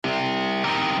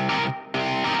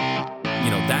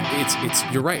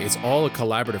You're right. It's all a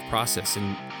collaborative process,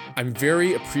 and I'm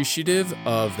very appreciative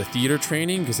of the theater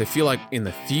training because I feel like in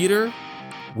the theater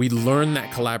we learn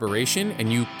that collaboration, and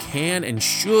you can and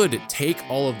should take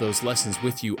all of those lessons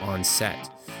with you on set.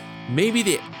 Maybe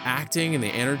the acting and the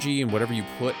energy and whatever you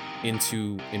put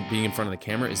into being in front of the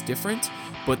camera is different,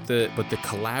 but the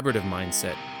collaborative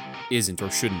mindset isn't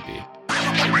or shouldn't be.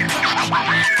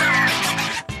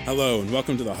 Hello, and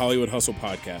welcome to the Hollywood Hustle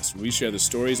Podcast, where we share the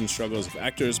stories and struggles of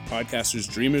actors, podcasters,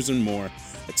 dreamers, and more,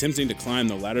 attempting to climb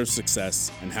the ladder of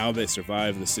success and how they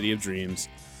survive the city of dreams,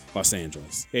 Los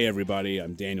Angeles. Hey everybody,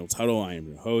 I'm Daniel Tuttle. I am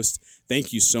your host.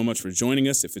 Thank you so much for joining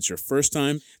us. If it's your first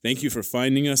time, thank you for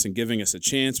finding us and giving us a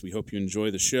chance. We hope you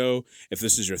enjoy the show. If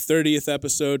this is your 30th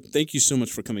episode, thank you so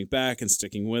much for coming back and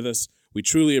sticking with us. We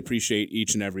truly appreciate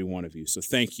each and every one of you, so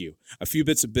thank you. A few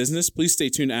bits of business. Please stay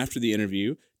tuned after the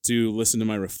interview to listen to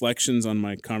my reflections on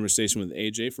my conversation with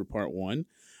AJ for part 1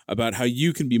 about how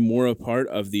you can be more a part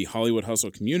of the Hollywood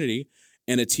Hustle community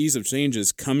and a tease of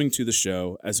changes coming to the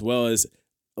show, as well as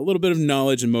a little bit of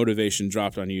knowledge and motivation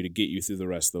dropped on you to get you through the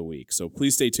rest of the week. So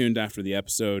please stay tuned after the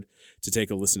episode to take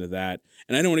a listen to that.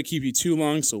 And I don't want to keep you too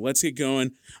long, so let's get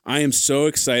going. I am so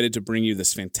excited to bring you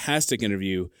this fantastic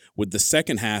interview with the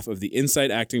second half of the Inside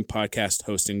Acting Podcast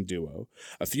hosting duo.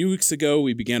 A few weeks ago,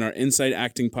 we began our Inside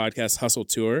Acting Podcast Hustle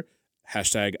Tour,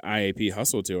 hashtag IAP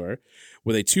Hustle Tour,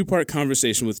 with a 2-part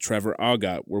conversation with Trevor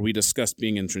Algatt, where we discussed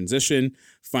being in transition,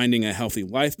 finding a healthy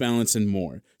life balance, and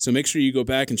more. So make sure you go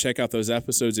back and check out those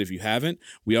episodes if you haven't.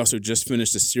 We also just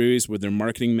finished a series with their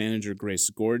marketing manager, Grace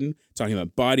Gordon, talking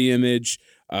about body image,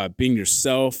 being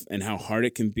yourself, and how hard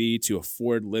it can be to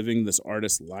afford living this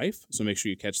artist life. So make sure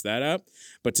you catch that up.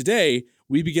 But today,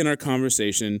 we begin our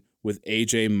conversation with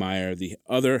AJ Meyer, the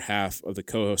other half of the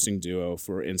co-hosting duo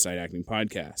for Inside Acting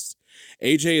Podcast.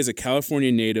 AJ is a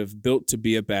California native built to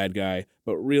be a bad guy,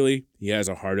 but really, he has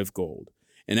a heart of gold.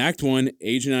 In Act 1,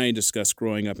 AJ and I discuss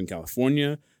growing up in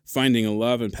California, finding a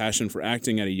love and passion for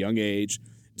acting at a young age,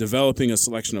 developing a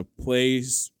selection of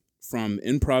plays from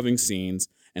improvising scenes,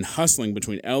 and hustling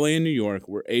between LA and New York,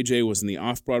 where AJ was in the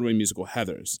off-Broadway musical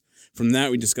Heathers. From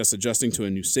that, we discuss adjusting to a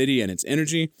new city and its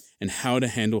energy, and how to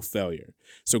handle failure.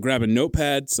 So grab a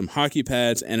notepad, some hockey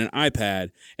pads, and an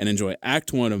iPad, and enjoy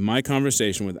Act 1 of my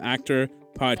conversation with actor,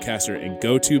 podcaster, and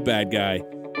go-to bad guy,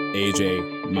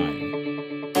 AJ Meyer.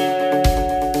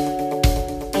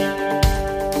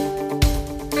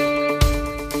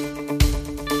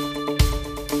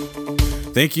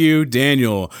 Thank you,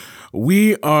 Daniel.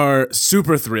 We are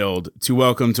super thrilled to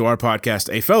welcome to our podcast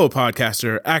a fellow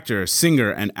podcaster, actor, singer,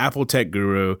 and Apple tech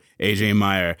guru, AJ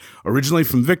Meyer. Originally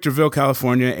from Victorville,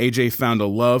 California, AJ found a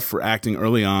love for acting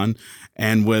early on,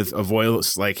 and with a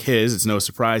voice like his, it's no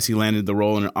surprise he landed the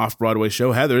role in an off-Broadway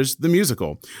show, Heathers, the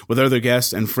musical. With other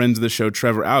guests and friends of the show,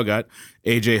 Trevor Algatt,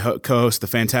 AJ co-hosts the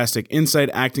fantastic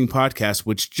Inside Acting Podcast,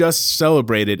 which just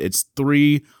celebrated its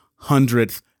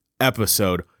 300th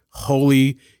episode.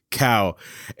 Holy cow.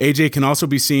 AJ can also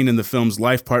be seen in the films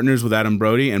Life Partners with Adam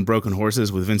Brody and Broken Horses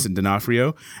with Vincent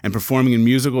D'Onofrio, and performing in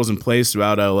musicals and plays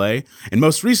throughout LA. And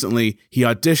most recently, he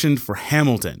auditioned for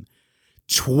Hamilton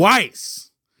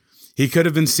twice. He could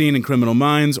have been seen in Criminal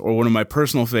Minds or one of my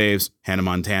personal faves, Hannah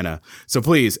Montana. So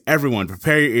please, everyone,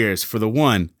 prepare your ears for the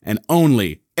one and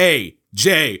only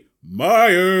AJ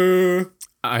Meyer.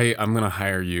 I'm going to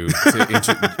hire you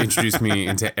to introduce me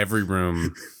into every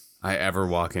room I ever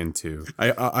walk into.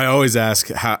 I always ask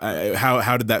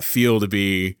how did that feel to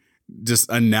be just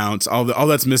announced? All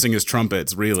that's missing is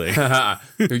trumpets, really.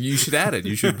 You should add it.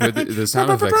 You should put the sound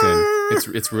effects in.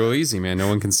 It's real easy, man. No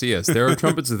one can see us. There are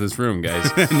trumpets in this room,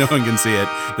 guys. No one can see it.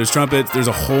 There's trumpets. There's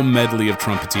a whole medley of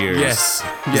trumpeteers. Yes.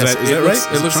 Is that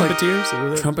right? It looks trumpeters?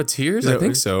 like trumpeters. I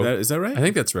think so. Is that right? I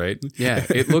think that's right. Yeah.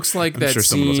 It looks like that sure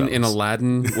scene in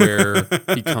Aladdin where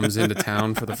he comes into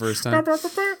town for the first time.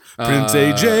 Prince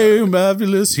AJ,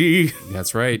 marvelous he.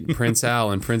 That's right. Prince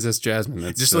Al and Princess Jasmine.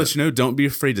 Just to let you know, don't be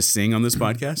afraid to sing on this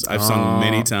podcast. I've sung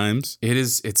many times.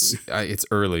 It's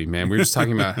early, man. We were just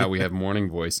talking about how we have morning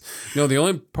voice. No, the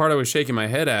only part I was shaking my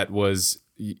head at was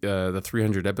the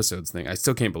 300 episodes thing. I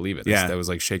still can't believe it. Yeah. I was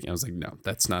like shaking. I was like, no,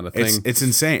 that's not a thing. It's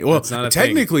insane. Well,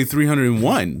 technically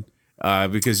 301.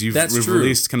 Because you've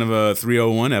released kind of a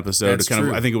 301 episode. That's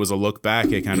true. I think it was a look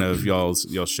back at kind of y'all's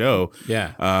show.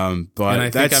 Yeah. But and I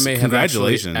think I may have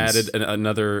actually congratulations. added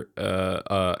another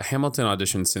Hamilton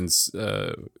audition since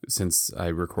I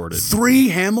recorded 3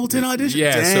 Hamilton auditions.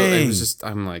 Yeah. Dang. So it was just,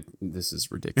 I'm like, this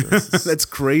is ridiculous. That's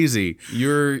crazy.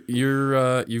 You've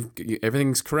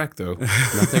everything's correct though.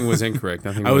 Nothing was incorrect.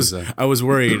 Nothing. I was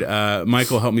worried.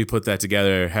 Michael helped me put that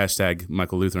together. Hashtag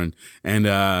Michael Lutheran. And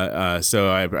so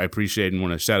I appreciate appreciate and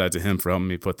want to shout out to him for helping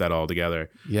me put that all together.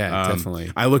 Yeah,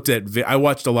 definitely. I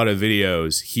watched a lot of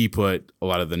videos. He put a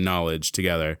lot of the knowledge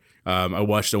together. I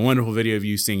watched a wonderful video of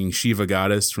you singing Shiva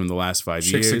Goddess from the last 5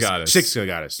 years. Shiksa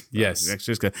Goddess. Yes.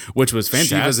 Which was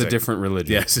fantastic. Shiva's a different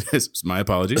religion. Yes, it is. My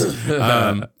apologies.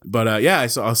 But I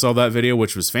saw that video,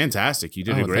 which was fantastic. You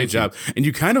did a great job. And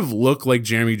you kind of look like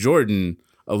Jeremy Jordan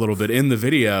a little bit in the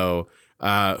video,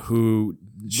 who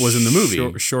was in the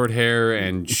movie. Short hair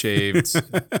and shaved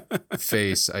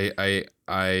face. The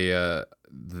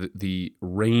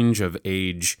range of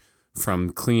age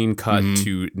from clean cut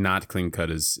to not clean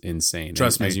cut is insane.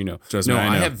 Trust me, as you know.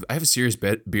 I have a serious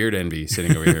beard envy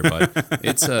sitting over here, but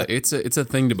it's a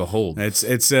thing to behold. It's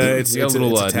a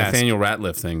little Nathaniel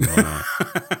Ratliff thing going on.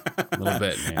 A little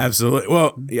bit, man. Absolutely.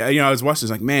 Well, yeah, I was watching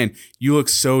this like, man, you look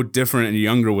so different and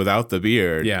younger without the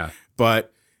beard. Yeah,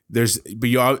 but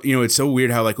it's so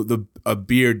weird how like a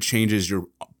beard changes your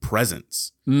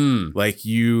presence. Like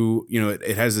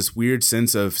it has this weird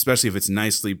sense of, especially if it's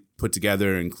nicely put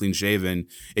together and clean shaven,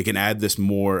 it can add this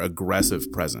more aggressive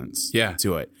presence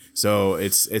to it. So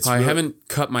I haven't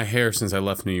cut my hair since I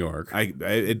left New York.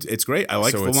 It's great. I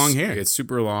like the long hair. It's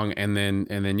super long, and then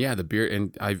the beard.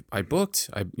 And I booked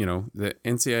the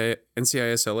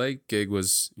NCISLA gig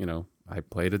was I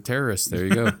played a terrorist. There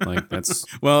you go. Like that's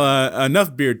well.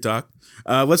 Enough beard talk.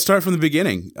 Let's start from the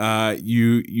beginning.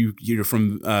 You're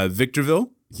from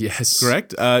Victorville. Yes,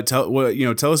 correct.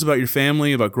 Tell us about your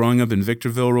family, about growing up in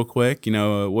Victorville, real quick.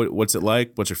 What's it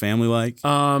like? What's your family like?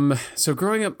 So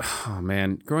growing up,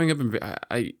 in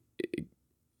I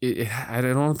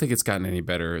don't think it's gotten any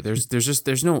better. There's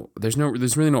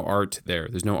really no art there.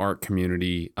 There's no art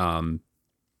community.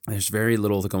 There's very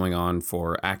little going on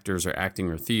for actors or acting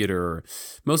or theater.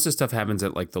 Most of the stuff happens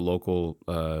at like the local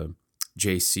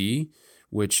JC,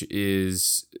 which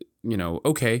is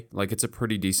okay, like it's a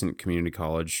pretty decent community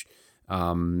college.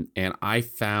 And I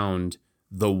found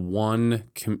the one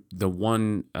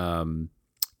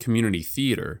community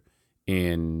theater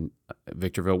in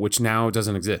Victorville, which now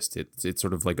doesn't exist. It's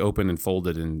sort of like open and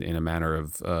folded in a matter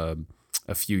of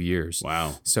a few years.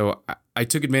 Wow. So I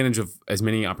took advantage of as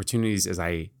many opportunities as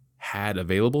I had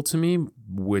available to me,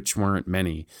 which weren't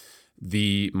many.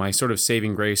 My sort of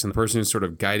saving grace and the person who sort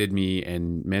of guided me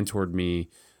and mentored me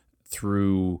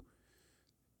through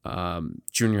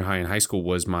junior high and high school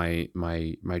was my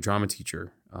drama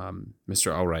teacher,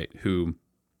 Mr. Alright, who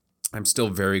I'm still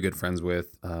very good friends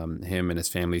with. Him and his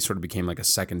family sort of became like a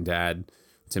second dad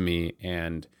to me,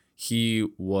 and he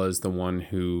was the one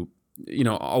who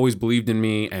always believed in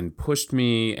me and pushed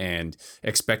me and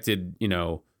expected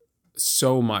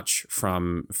so much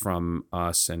from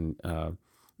us, and I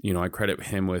credit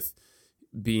him with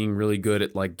being really good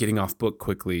at like getting off book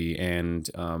quickly and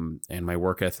my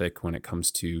work ethic when it comes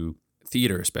to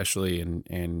theater, especially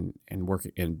and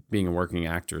working and being a working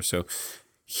actor. So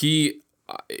he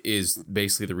is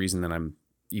basically the reason that I'm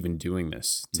even doing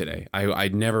this today. I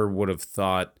never would have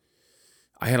thought.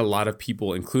 I had a lot of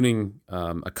people, including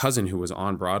a cousin who was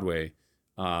on Broadway,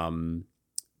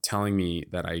 telling me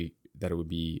that it would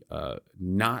be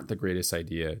not the greatest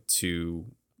idea to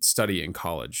study in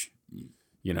college.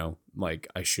 Like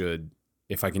I should,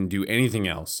 if I can do anything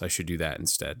else, I should do that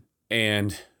instead.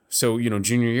 And so,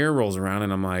 junior year rolls around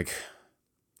and I'm like,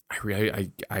 I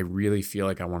really feel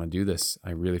like I want to do this.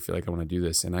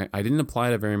 And I didn't apply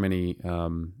to very many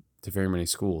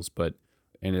schools, but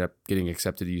ended up getting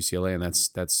accepted to UCLA, and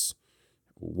that's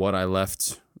what I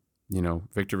left,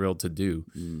 Victorville to do.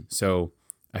 So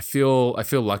I feel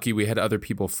lucky. We had other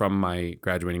people from my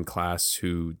graduating class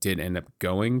who did end up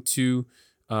going to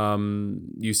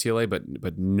UCLA,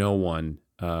 but no one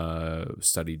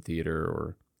studied theater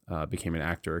or became an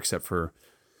actor except for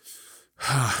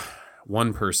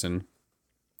one person,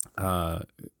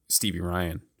 Stevie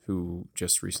Ryan, who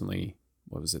just recently,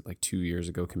 what was it, like 2 years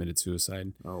ago, committed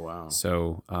suicide. Oh wow!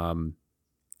 So,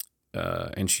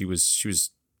 and she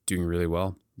was doing really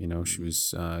well. She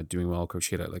was doing well.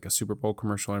 She had like a Super Bowl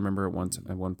commercial, I remember at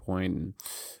one point,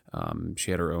 and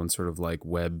she had her own sort of like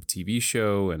web TV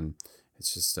show, and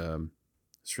it's just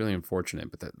it's really unfortunate.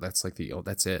 But that's like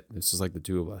that's it. This is like the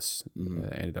two of us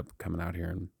ended up coming out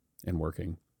here and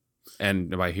working.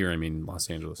 And by here, I mean Los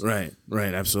Angeles. Right,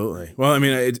 absolutely. Well, I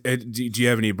mean, do you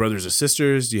have any brothers or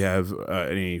sisters? Do you have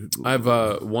any? I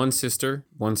have one sister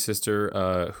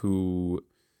who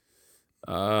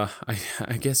I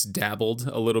guess dabbled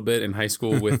a little bit in high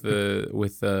school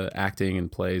with acting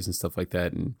and plays and stuff like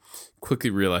that, and quickly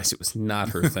realized it was not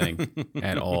her thing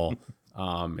at all.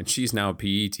 And she's now a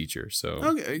PE teacher. So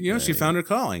okay, she found her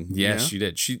calling. Yeah, she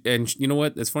did. And you know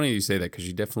what? It's funny you say that, because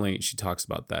she talks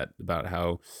about that, about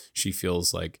how she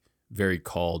feels like very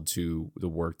called to the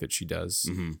work that she does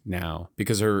Mm-hmm. now,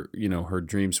 because her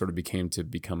dream sort of became to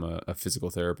become a physical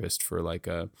therapist for like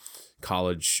a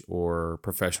college or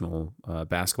professional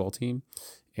basketball team.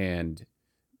 And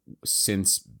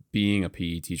since being a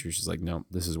PE teacher, she's like, no,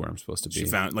 this is where I'm supposed to be. She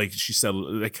found, like she said,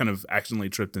 they kind of accidentally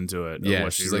tripped into it. Yeah,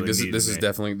 what she's she like, really this is needed.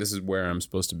 definitely, this is where I'm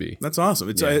supposed to be. That's awesome.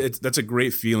 It's, Yeah. that's a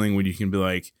great feeling when you can be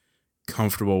like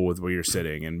comfortable with where you're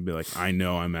sitting and be like, I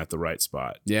know I'm at the right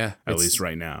spot. Yeah, At least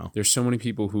right now. there's so many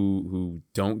people who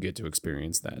don't get to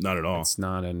experience that. Not at all. It's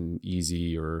not an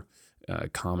easy or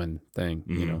common thing,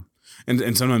 you Mhm. know.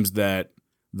 And sometimes that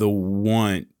the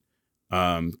want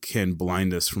can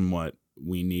blind us from what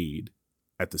we need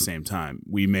at the same time.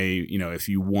 We may, if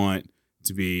you want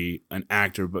to be an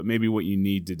actor, but maybe what you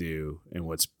need to do and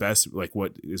what's best, like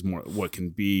what can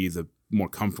be the more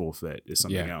comfortable fit is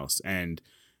something Yeah. else. And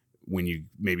when you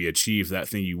maybe achieve that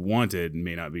thing you wanted,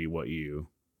 may not be what you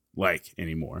like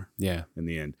anymore Yeah. in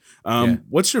the end. Yeah.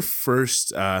 What's your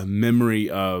first memory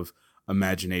of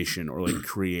imagination or like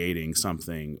creating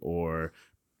something, or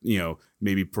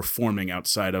maybe performing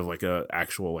outside of like a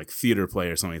actual like theater play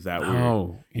or something like that?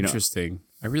 Oh, interesting.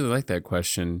 I really like that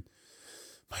question.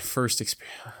 My first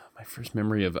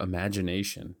memory of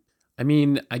imagination. I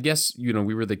mean, I guess,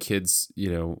 we were the kids,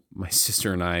 my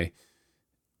sister and I,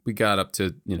 we got up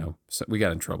to, so we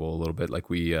got in trouble a little bit. Like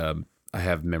I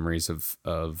have memories of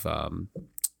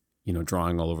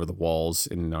drawing all over the walls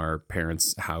in our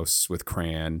parents' house with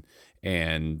crayon.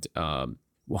 And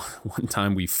one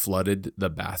time we flooded the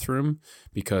bathroom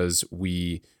because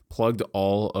we plugged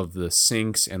all of the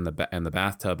sinks and the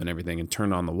bathtub and everything and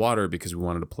turned on the water because we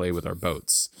wanted to play with our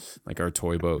boats, like our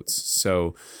toy boats.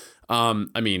 So,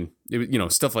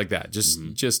 stuff like that, just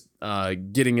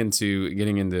getting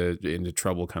into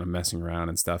trouble, kind of messing around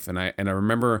and stuff. And I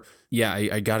remember,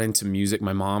 I got into music.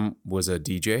 My mom was a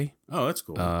DJ. Oh, that's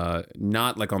cool.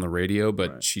 Not like on the radio,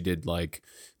 but Right. she did like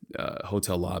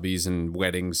hotel lobbies and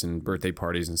weddings and birthday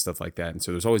parties and stuff like that. And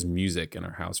so there's always music in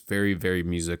our house. Very, very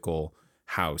musical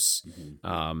house.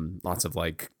 Lots of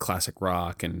like classic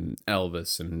rock and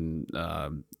Elvis and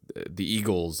the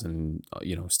Eagles and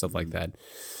stuff like that.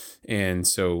 And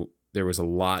so there was a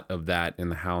lot of that in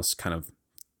the house, kind of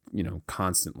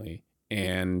constantly.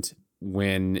 And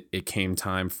when it came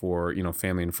time for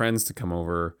family and friends to come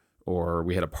over, or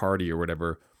we had a party or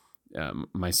whatever,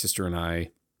 my sister and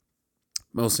I,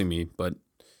 mostly me, but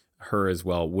her as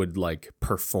well, would like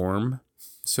perform,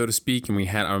 so to speak. And we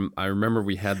had, I remember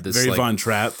we had this very like, Von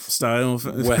Trapp style.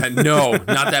 no,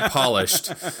 not that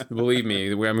polished. Believe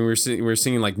me. I mean, we were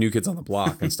singing like New Kids on the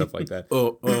Block and stuff like that.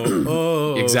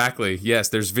 Oh. Exactly. Yes,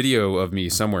 there's video of me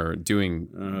somewhere doing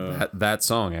that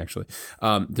song. Actually,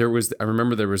 I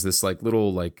remember there was this like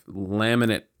little like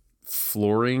laminate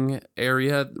flooring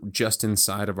area just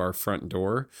inside of our front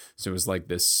door. So it was like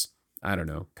this, I don't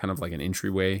know, kind of like an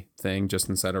entryway thing just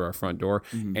inside of our front door.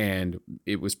 Mhm. And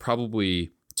it was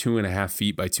probably 2.5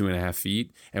 feet by 2.5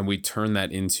 feet. And we turned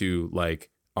that into like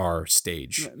our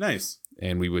stage. Nice.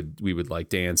 And we would like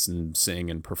dance and sing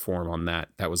and perform on that.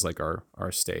 That was like our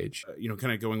stage.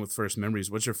 Kind of going with first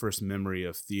memories. What's your first memory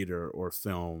of theater or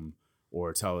film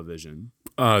or television?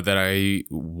 That I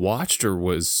watched or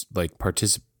was like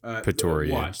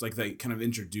participatory. Watch, like that kind of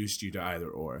introduced you to either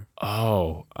or.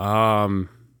 Oh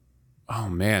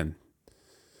man.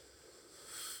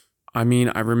 I mean,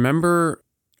 I remember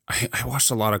I watched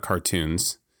a lot of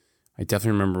cartoons. I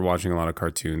definitely remember watching a lot of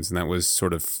cartoons, and that was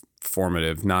sort of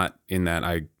formative, not in that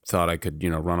I thought I could,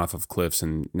 run off of cliffs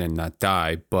and not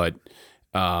die, but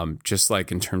just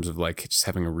like in terms of like just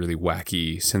having a really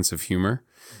wacky sense of humor.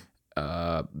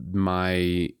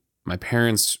 My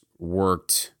parents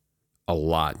worked a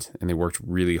lot, and they worked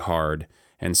really hard,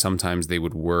 and sometimes they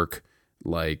would work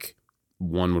like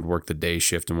one would work the day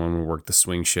shift and one would work the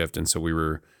swing shift. And so we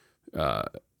were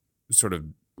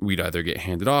we'd either get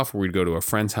handed off or we'd go to a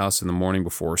friend's house in the morning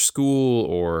before school,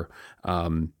 or,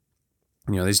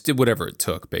 they just did whatever it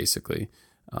took, basically,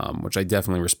 which I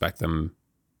definitely respect them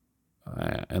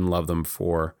and love them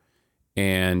for.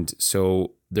 And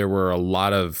so there were a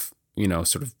lot of,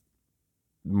 sort of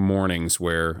mornings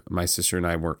where my sister and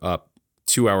I were up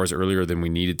 2 hours earlier than we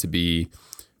needed to be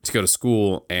to go to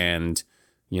school. And,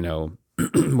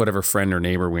 whatever friend or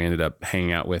neighbor we ended up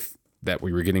hanging out with that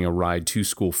we were getting a ride to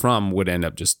school from would end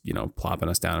up just, plopping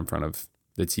us down in front of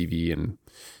the TV, and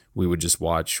we would just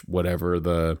watch whatever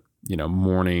the,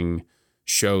 morning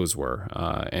shows were.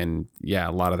 And yeah,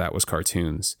 a lot of that was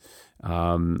cartoons.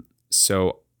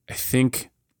 So I think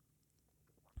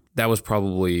that was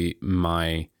probably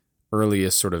my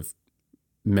earliest sort of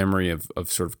memory of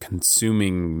sort of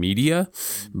consuming media.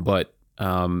 But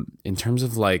in terms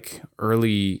of like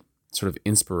early sort of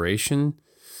inspiration.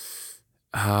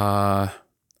 I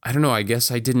don't know. I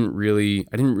guess I didn't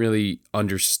really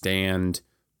understand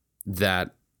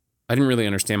that. I didn't really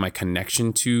understand my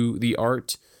connection to the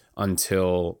art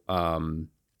until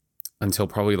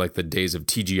probably like the days of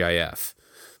TGIF,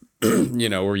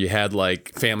 where you had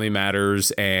like Family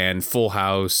Matters and Full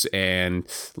House, and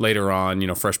later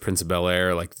on, Fresh Prince of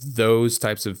Bel-Air, like those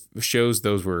types of shows.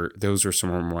 Those are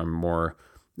some of my more,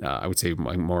 I would say,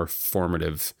 my more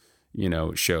formative,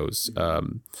 shows.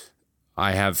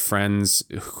 I have friends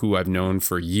who I've known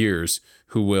for years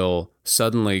who will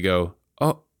suddenly go,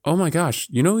 oh my gosh,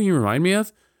 who you remind me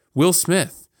of? Will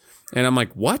Smith. And I'm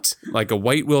like, what? Like a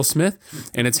white Will Smith?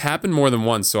 And it's happened more than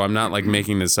once, so I'm not like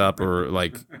making this up or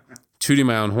like tooting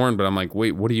my own horn, but I'm like,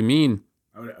 wait, what do you mean?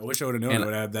 I wish I would have known. I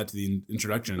would add that to the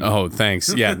introduction. Oh,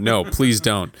 thanks. Yeah, no, please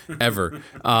don't ever.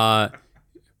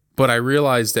 But I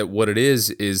realized that what it is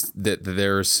that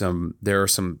there are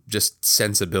some just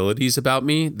sensibilities about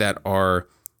me that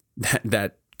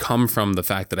come from the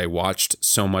fact that I watched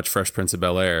so much Fresh Prince of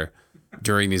Bel-Air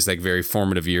during these like very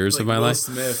formative years of my Will life.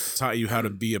 Smith taught you how to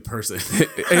be a person.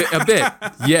 a bit.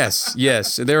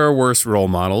 Yes. There are worse role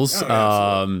models.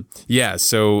 Yeah.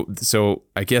 So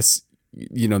I guess,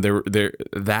 there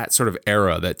that sort of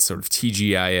era, that sort of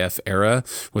TGIF era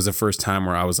was the first time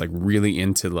where I was like really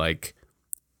into like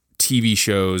TV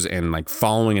shows and like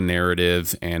following a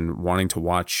narrative and wanting to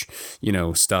watch,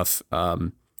 stuff,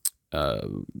 wanting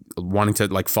to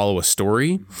like follow a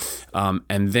story.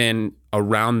 And then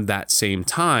around that same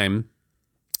time,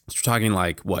 we're talking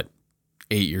like what,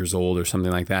 8 years old or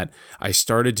something like that, I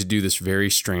started to do this very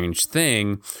strange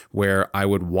thing where I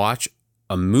would watch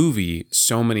a movie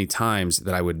so many times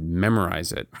that I would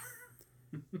memorize it.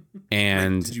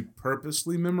 And did you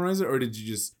purposely memorize it, or did you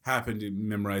just happen to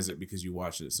memorize it because you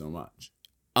watched it so much?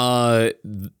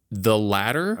 The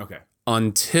latter. Okay.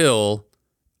 Until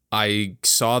I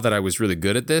saw that I was really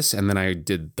good at this, and then I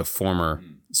did the former.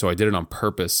 So I did it on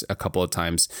purpose a couple of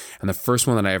times. And the first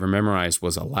one that I ever memorized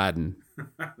was Aladdin.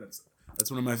 That's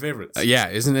one of my favorites. Yeah,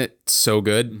 isn't it so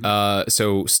good? Mm-hmm.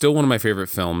 So still one of my favorite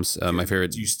films. My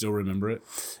favorite. Do you still remember it?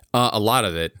 A lot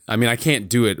of it. I mean, I can't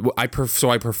do it. So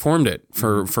I performed it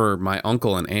for my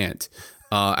uncle and aunt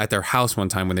at their house one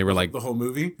time when they were like the whole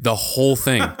movie, the whole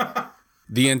thing,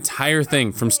 the entire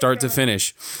thing from start to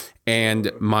finish.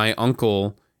 And my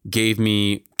uncle gave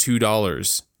me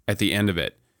 $2 at the end of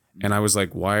it. And I was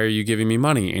like, why are you giving me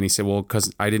money? And he said, well,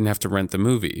 because I didn't have to rent the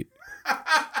movie.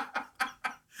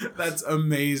 That's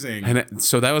amazing. And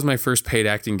so that was my first paid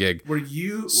acting gig. Were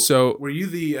you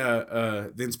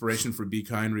the inspiration for Be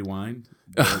Kind, Rewind?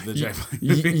 The Jack Black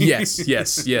movie?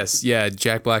 Yes. Yeah,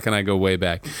 Jack Black and I go way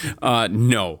back.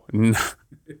 No,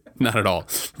 not at all.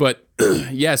 But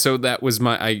yeah, so that was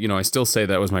I still say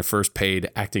that was my first paid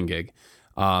acting gig.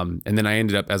 And then I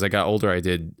ended up, as I got older, I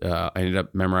ended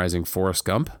up memorizing Forrest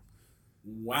Gump.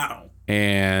 Wow.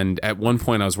 And at one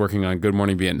point I was working on Good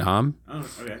Morning Vietnam. Oh,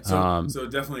 okay. So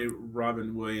definitely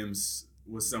Robin Williams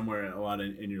was somewhere a lot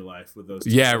in your life with those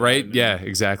two. Yeah, right. Yeah,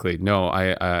 exactly. No,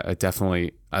 I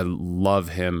definitely, I love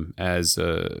him as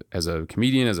a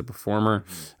comedian, as a performer,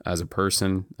 as a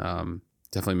person.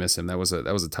 Definitely miss him. That was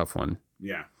a tough one.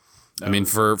 Yeah.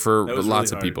 For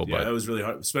lots really of people, yeah, but that was really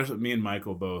hard. Especially me and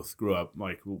Michael both grew up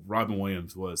like Robin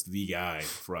Williams was the guy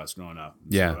for us growing up.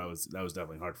 Yeah, so that was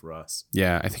definitely hard for us.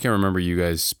 Yeah, I think I remember you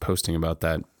guys posting about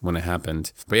that when it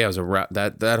happened. But yeah, it was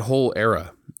that whole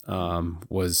era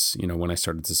was when I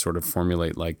started to sort of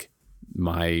formulate like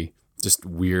my just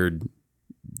weird,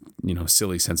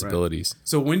 silly sensibilities. Right.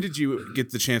 So when did you get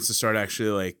the chance to start actually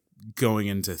like going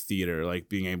into theater, like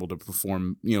being able to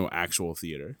perform, actual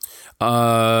theater?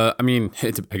 I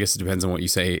guess it depends on what you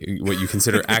say, what you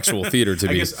consider actual theater to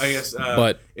be. I guess,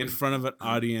 but in front of an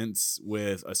audience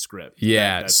with a script.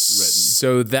 Yeah, that's written.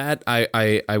 So that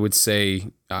I would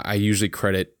say I usually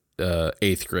credit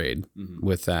 8th grade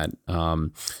with that.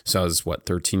 So I was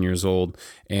 13 years old,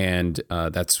 and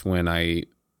that's when I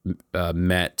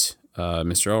met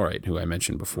Mr. Allright, who I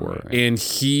mentioned before. Right. And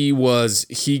he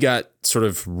got sort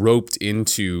of roped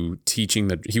into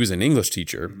teaching he was an English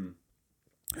teacher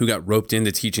who got roped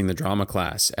into teaching the drama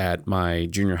class at my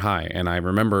junior high. And I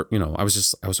remember,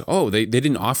 they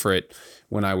didn't offer it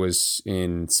when I was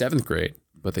in 7th grade,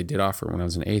 but they did offer it when I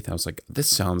was in 8th. I was like, this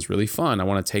sounds really fun. I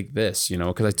want to take this,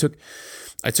 because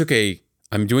I took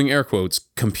I'm doing air quotes,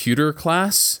 computer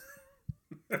class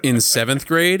in 7th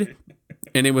grade.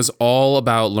 And it was all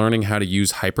about learning how to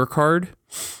use HyperCard.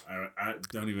 I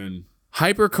don't even...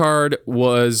 HyperCard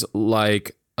was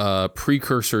like a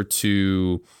precursor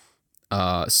to,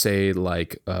 say,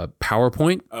 like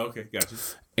PowerPoint. Oh, okay, gotcha.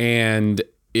 And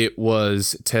it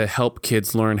was to help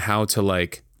kids learn how to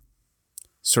like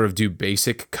sort of do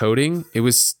basic coding. It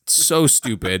was so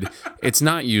stupid. It's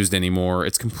not used anymore.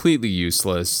 It's completely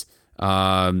useless.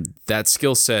 That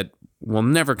skill set will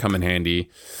never come in handy.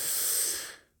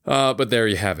 But there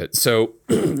you have it. So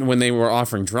when they were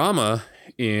offering drama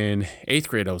in 8th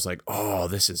grade, I was like, oh,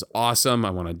 this is awesome.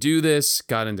 I want to do this.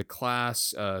 Got into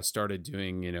class, started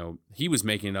doing, he was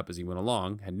making it up as he went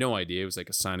along. Had no idea. It was like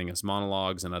assigning us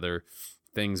monologues and other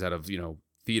things out of,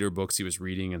 theater books he was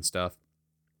reading and stuff.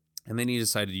 And then he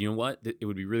decided, you know what? It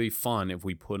would be really fun if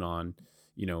we put on,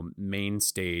 main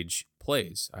stage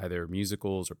plays, either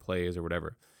musicals or plays or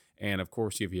whatever. And of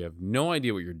course, if you have no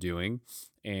idea what you're doing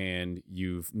and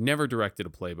you've never directed a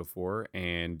play before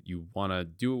and you want to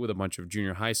do it with a bunch of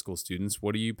junior high school students,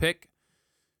 what do you pick?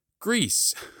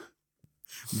 Grease.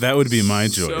 That would be my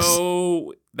choice.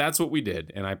 So that's what we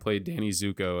did. And I played Danny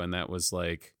Zuko, and that was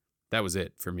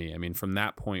it for me. I mean, from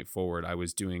that point forward, I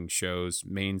was doing shows,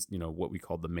 what we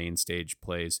called the main stage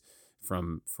plays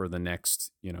for the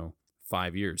next,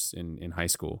 5 years in high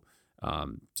school,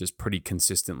 just pretty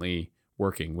consistently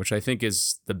working, which I think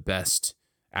is the best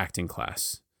acting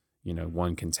class,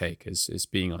 one can take is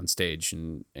being on stage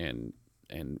and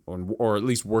or at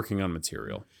least working on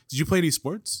material. Did you play any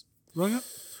sports growing up?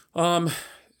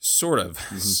 Sort of.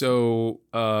 Mm-hmm. So,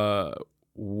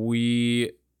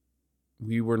 we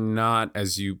were not,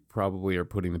 as you probably are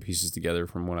putting the pieces together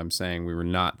from what I'm saying, we were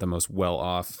not the most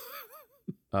well-off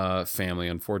family,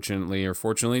 unfortunately, or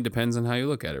fortunately, depends on how you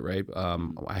look at it, right?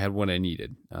 I had what I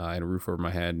needed. I had a roof over my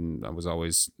head, and I was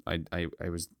always, I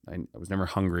was never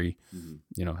hungry,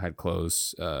 had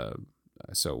clothes.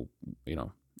 So,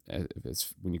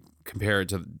 it's when you compare it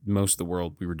to most of the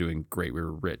world, we were doing great. We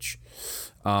were rich.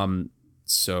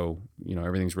 So,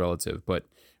 everything's relative, but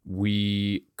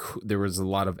there was a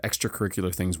lot of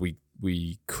extracurricular things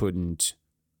we couldn't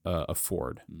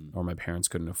afford, or my parents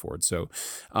couldn't afford. So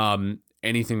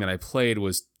anything that I played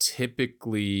was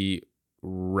typically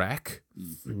rec.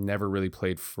 Never really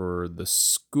played for the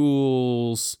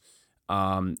schools.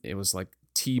 It was like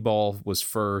T-ball was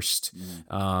first,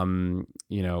 and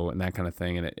that kind of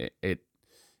thing. And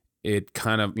it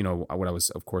kind of, what I was,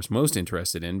 of course, most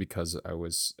interested in, because I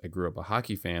grew up a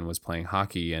hockey fan, was playing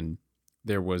hockey. And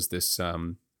there was this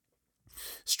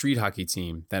street hockey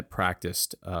team that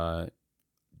practiced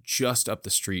just up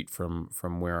the street from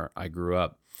where I grew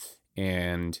up.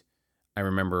 And I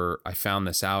remember I found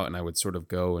this out, and I would sort of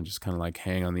go and just kind of like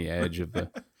hang on the edge of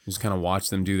just kind of watch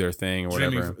them do their thing or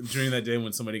whatever. During that day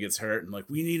when somebody gets hurt and like,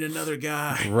 we need another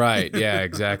guy. Right. Yeah,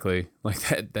 exactly. Like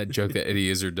that joke that Eddie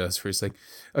Izzard does where he's like,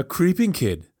 a creeping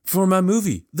kid for my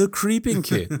movie, The Creeping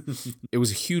Kid. It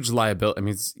was a huge liability. I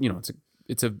mean,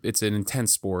 it's an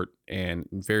intense sport and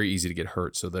very easy to get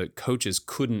hurt. So the coaches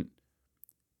couldn't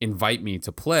invite me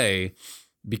to play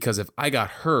because if I got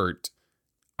hurt,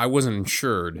 I wasn't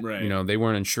insured. Right. They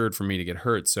weren't insured for me to get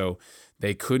hurt. So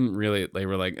they couldn't really, they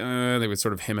were like, they would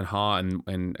sort of hem and haw.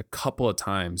 And a couple of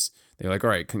times they were like,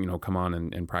 all right, come on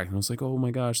and practice. And I was like, oh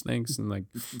my gosh, thanks. And like,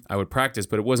 I would practice,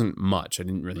 but it wasn't much. I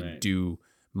didn't really do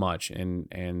much.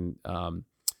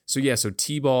 So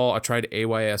T-ball, I tried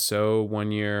AYSO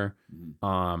one year.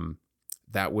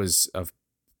 That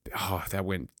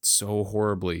went so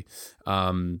horribly.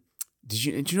 Did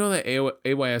you know that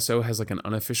AYSO has like an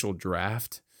unofficial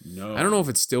draft? No. I don't know if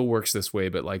it still works this way,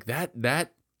 but like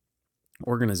that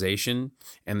organization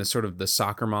and the sort of the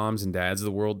soccer moms and dads of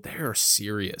the world, they're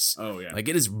serious. Oh yeah. Like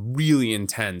it is really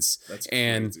intense. That's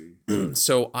crazy. And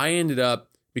so I ended up,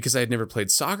 because I had never played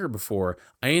soccer before,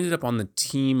 I ended up on the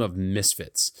team of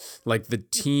misfits, like the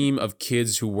team of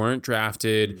kids who weren't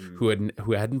drafted, who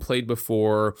hadn't played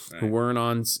before, who weren't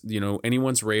on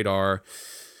anyone's radar.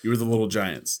 You were the little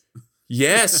giants.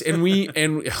 Yes,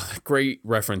 great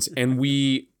reference. And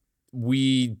we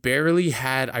barely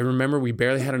had. I remember we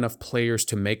barely had enough players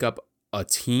to make up a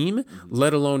team,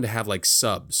 let alone to have like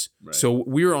subs. Right. So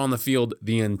we were on the field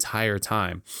the entire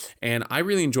time. And I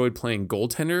really enjoyed playing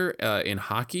goaltender in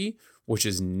hockey, which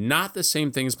is not the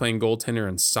same thing as playing goaltender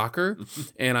in soccer.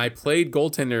 And I played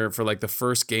goaltender for like the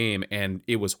first game, and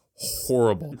it was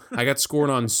horrible. I got scored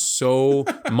on so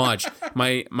much.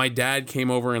 My dad came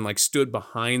over and like stood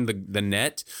behind the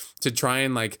net to try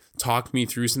and like talk me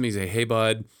through something. He's like, hey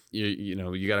bud,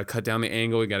 you got to cut down the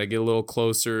angle. You got to get a little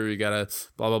closer. You got to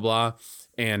blah, blah, blah.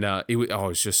 And it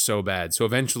was just so bad. So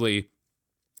eventually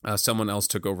someone else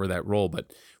took over that role,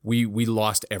 but we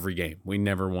lost every game. We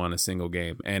never won a single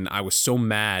game. And I was so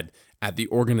mad at the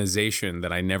organization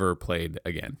that I never played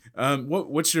again. What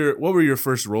were your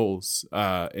first roles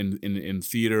in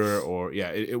theater, or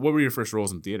what were your first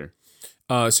roles in theater?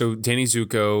 So Danny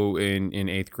Zuko in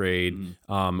 8th grade,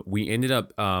 we ended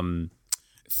up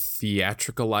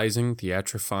stagifying,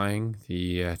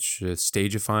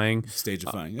 Stagifying.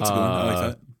 That's a good one. I like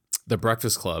that. The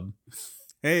Breakfast Club.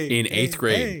 Hey, in 8th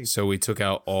grade. Hey. So we took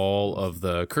out all of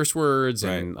the curse words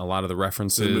and a lot of the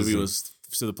references.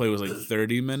 So the play was like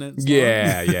 30 minutes.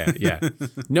 Yeah.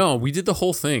 No, we did the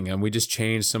whole thing, and we just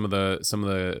changed some of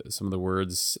the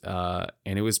words,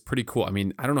 and it was pretty cool. I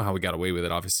mean, I don't know how we got away with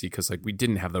it, obviously, because like we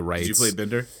didn't have the rights. Did you play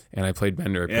Bender? And I played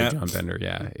Bender. I played John Bender.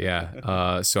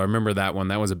 Yeah. So I remember that one.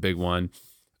 That was a big one.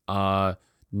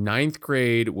 9th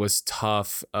grade was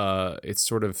tough. It's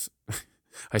sort of.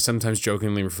 I sometimes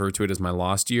jokingly refer to it as my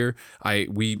lost year.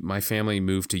 My family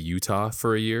moved to Utah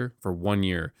for 1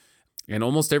 year. And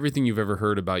almost everything you've ever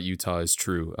heard about Utah is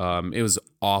true. It was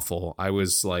awful. I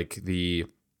was like the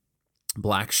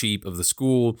black sheep of the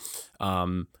school.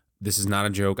 This is not a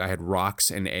joke. I had rocks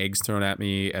and eggs thrown at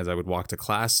me as I would walk to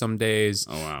class some days.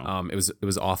 Oh, wow. It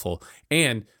was awful.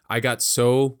 And I got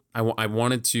I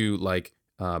wanted to like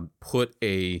put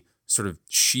a sort of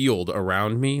shield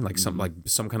around me, like some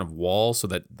kind of wall, so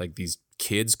that like these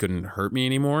kids couldn't hurt me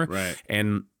anymore. Right.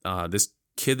 And this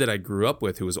kid that I grew up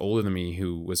with, who was older than me,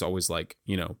 who was always like,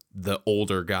 the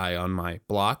older guy on my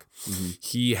block,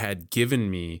 he had given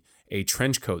me a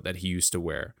trench coat that he used to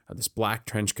wear, this black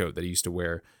trench coat that he used to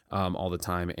wear all the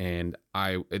time. And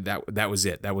that was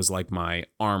it. That was like my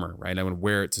armor, right? I would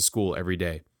wear it to school every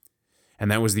day. And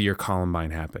that was the year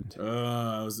Columbine happened.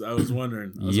 I was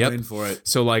wondering. I was waiting for it.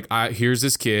 So like, here's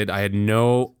this kid. I had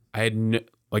no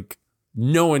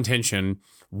intention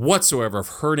whatsoever of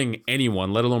hurting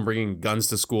anyone, let alone bringing guns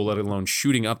to school, let alone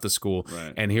shooting up the school.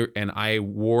 Right. And I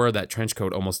wore that trench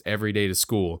coat almost every day to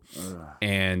school.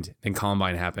 And then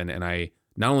Columbine happened, and I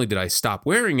not only did I stop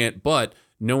wearing it, but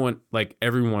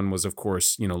everyone was, of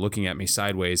course, looking at me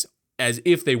sideways as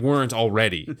if they weren't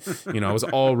already. I was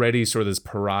already sort of this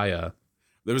pariah.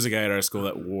 There was a guy at our school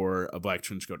that wore a black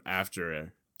trench coat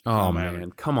after. Oh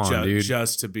man, come on, dude!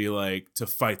 Just to be like, to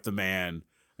fight the man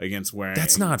against wearing.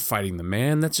 That's not fighting the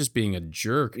man. That's just being a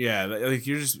jerk. Yeah, like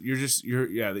you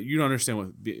don't understand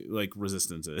what like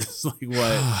resistance is. Like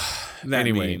what that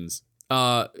means.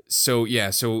 So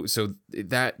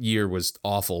that year was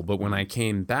awful. But when I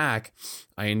came back,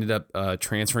 I ended up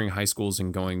transferring high schools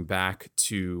and going back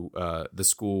to the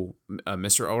school.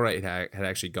 Mr. Allright had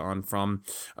actually gone from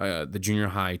the junior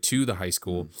high to the high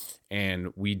school,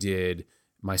 and we did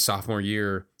my sophomore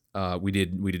year. We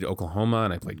did Oklahoma,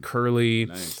 and I played Curly.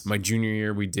 Nice. My junior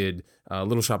year, we did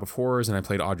Little Shop of Horrors, and I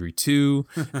played Audrey 2.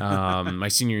 My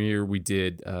senior year, we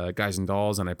did Guys and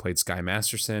Dolls, and I played Sky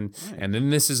Masterson. Nice. And then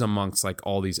this is amongst like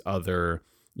all these other,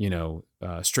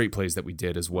 straight plays that we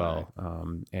did as well.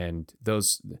 Right. And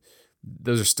those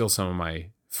are still some of my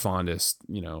fondest,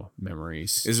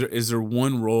 memories. Is there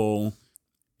one role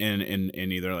in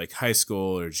either like high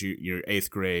school or your 8th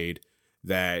grade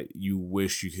that you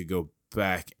wish you could go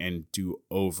back and do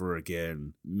over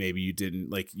again? Maybe you didn't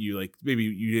maybe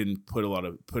you didn't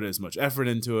put as much effort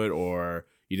into it, or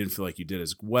you didn't feel like you did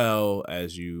as well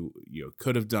as you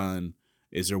could have done.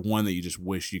 Is there one that you just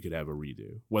wish you could have a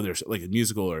redo, whether it's like a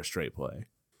musical or a straight play?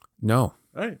 No.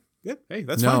 All right, good. Hey,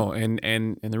 that's no. fine.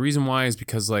 And the reason why is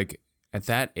because like at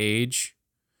that age,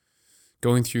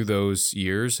 going through those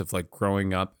years of like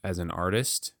growing up as an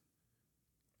artist,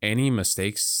 any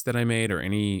mistakes that I made or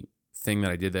any thing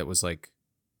that I did that was like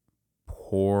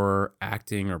poor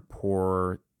acting or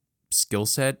poor skill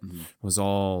set was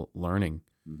all learning.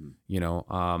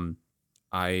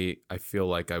 I feel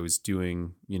like I was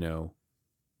doing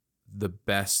the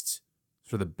best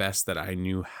that I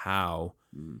knew how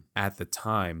at the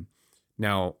time.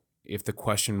 Now, if the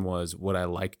question was, would I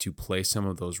like to play some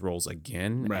of those roles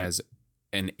again as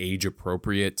in an age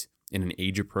appropriate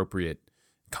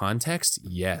context?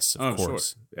 Yes, of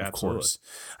course. Sure. Yeah, of course.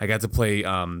 I got to play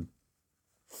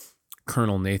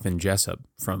Colonel Nathan Jessup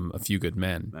from A Few Good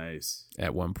Men. Nice.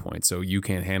 At one point. So You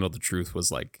Can't Handle the Truth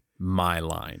was like my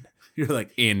line. You're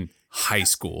like in high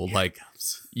school. Like,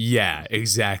 yeah,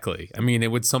 exactly. I mean,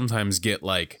 it would sometimes get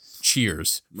like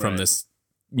cheers from this,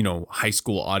 high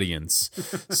school audience.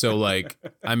 So like,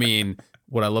 I mean,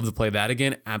 would I love to play that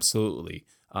again? Absolutely.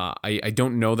 I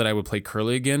don't know that I would play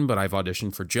Curly again, but I've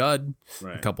auditioned for Judd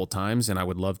a couple times, and I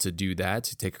would love to do that,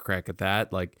 to take a crack at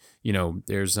that. Like,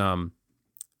 there's and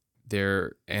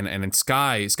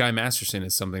Sky Masterson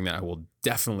is something that I will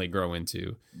definitely grow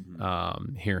into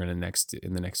here in the next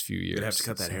few years. You'd have to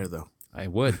cut that hair though. I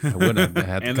would have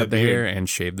to cut the hair and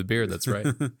shave the beard. That's right.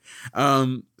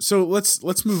 So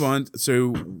let's move on.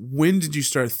 So when did you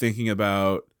start thinking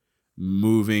about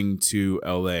moving to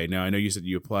LA. Now, I know you said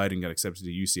you applied and got accepted to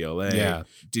UCLA. Yeah.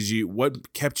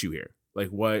 What kept you here? Like,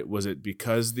 what was it?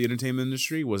 Because the entertainment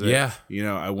industry? Was it? Yeah.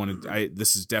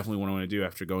 This is definitely what I want to do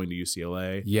after going to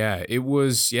UCLA. Yeah, it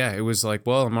was like,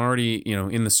 well, I'm already,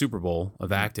 in the Super Bowl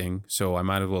of acting, so I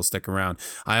might as well stick around.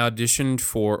 I auditioned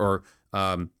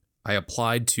I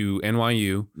applied to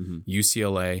NYU,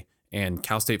 UCLA, and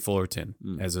Cal State Fullerton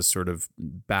as a sort of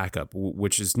backup,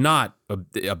 which is not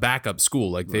a backup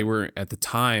school. Like they were at the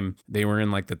time, they were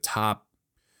in like the top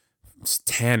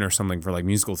 10 or something for like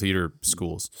musical theater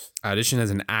schools. I auditioned as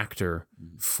an actor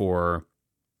for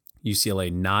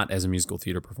UCLA, not as a musical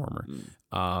theater performer.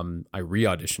 I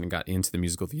re-auditioned and got into the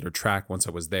musical theater track once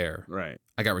I was there. Right.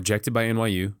 I got rejected by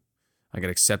NYU. I got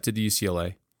accepted to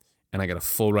UCLA, and I got a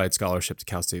full ride scholarship to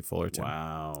Cal State Fullerton.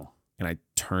 Wow. And I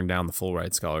turned down the full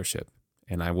ride scholarship,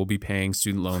 and I will be paying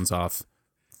student loans off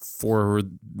for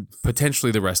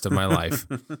potentially the rest of my life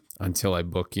until I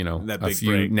book, a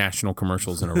few national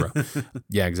commercials in a row.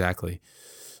 Yeah, exactly.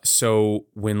 So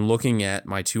when looking at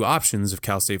my two options of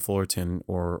Cal State Fullerton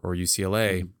or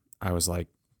UCLA, I was like,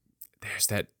 there's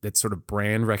that sort of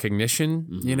brand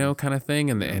recognition, kind of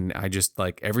thing. And I just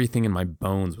like everything in my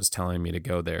bones was telling me to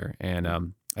go there. And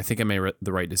I think I made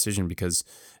the right decision because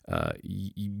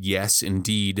yes,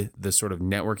 indeed, the sort of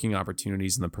networking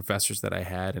opportunities and the professors that I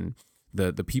had and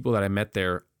the people that I met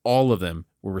there, all of them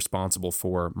were responsible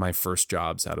for my first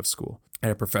jobs out of school. I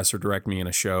had a professor direct me in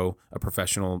a show, a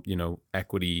professional,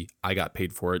 equity, I got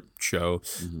paid for it show,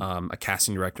 a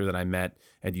casting director that I met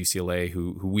at UCLA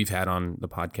who we've had on the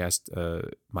podcast,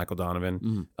 Michael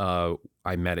Donovan,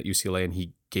 I met at UCLA and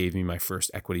he gave me my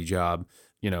first equity job.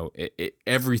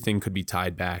 Everything could be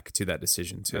tied back to that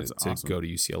decision to go to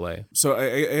UCLA. So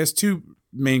I guess two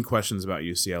main questions about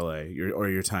UCLA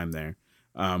your time there.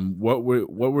 What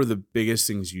were the biggest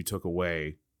things you took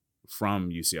away from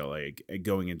UCLA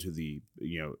going into the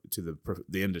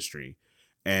industry?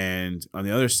 And on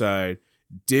the other side,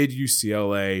 did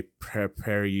UCLA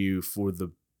prepare you for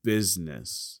the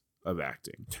business of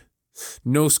acting?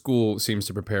 No school seems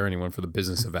to prepare anyone for the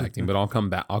business of acting, but I'll come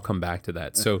back to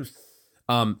that. So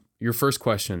your first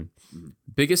question,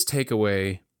 biggest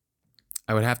takeaway,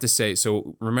 I would have to say,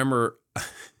 so remember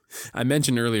I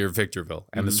mentioned earlier Victorville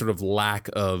and the sort of lack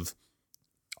of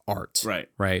art.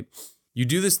 Right. You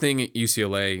do this thing at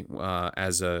UCLA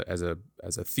as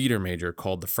a theater major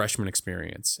called the freshman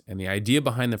experience. And the idea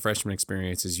behind the freshman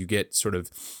experience is you get sort of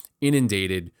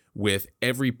inundated with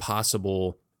every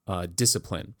possible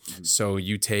discipline. So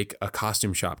you take a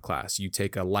costume shop class, you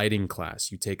take a lighting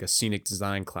class, you take a scenic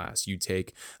design class, you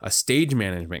take a stage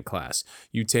management class,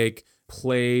 you take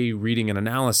play reading and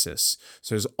analysis.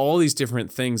 So there's all these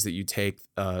different things that you take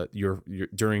your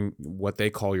during what they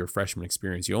call your freshman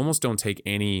experience. You almost don't take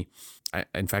any.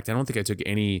 In fact, I don't think I took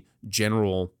any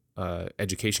general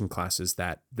education classes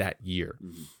that year.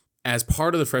 As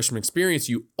part of the freshman experience,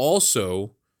 you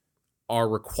also are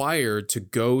required to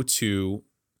go to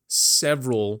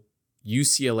several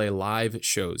UCLA Live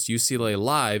shows. UCLA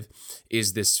Live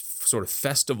is this sort of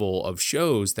festival of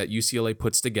shows that UCLA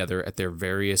puts together at their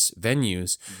various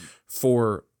venues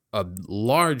for a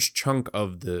large chunk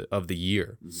of the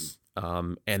year.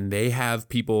 And they have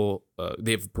people,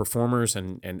 they have performers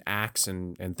and acts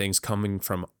and things coming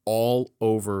from all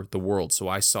over the world. So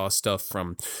I saw stuff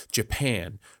from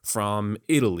Japan, from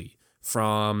Italy,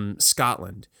 from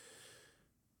Scotland.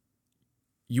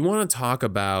 You want to talk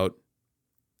about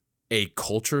a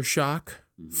culture shock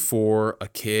for a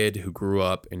kid who grew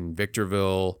up in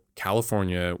Victorville,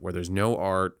 California, where there's no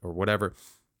art or whatever,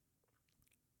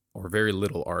 or very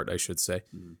little art, I should say.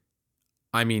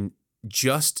 I mean,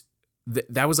 just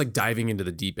that was like diving into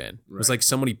the deep end. It was like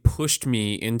somebody pushed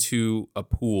me into a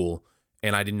pool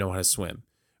and I didn't know how to swim,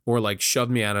 or like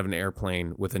shoved me out of an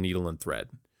airplane with a needle and thread,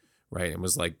 right? And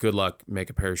was like, good luck, make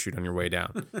a parachute on your way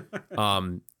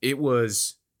down. It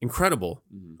was incredible.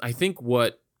 I think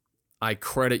what I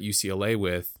credit UCLA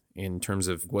with in terms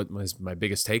of what was my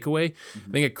biggest takeaway,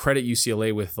 I think I credit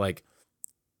UCLA with like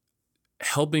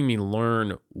helping me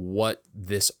learn what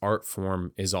this art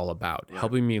form is all about,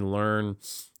 helping me learn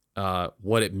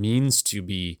what it means to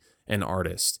be an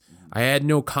artist. I had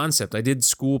no concept. I did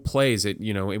school plays. It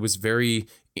was very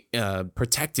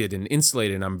protected and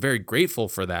insulated. And I'm very grateful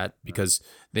for that because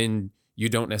then you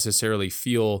don't necessarily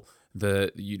feel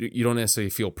you don't necessarily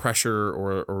feel pressure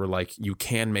or like you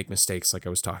can make mistakes like I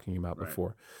was talking about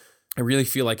before. I really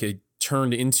feel like it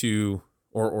turned into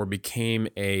or became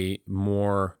a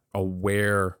more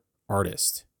aware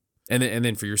artist. And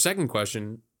then for your second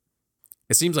question,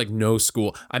 it seems like no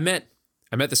school. I met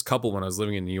this couple when I was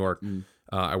living in New York.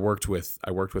 I worked with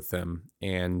them,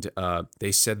 and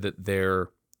they said that their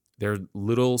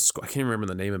little school, I can't remember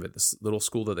the name of it, this little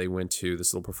school that they went to,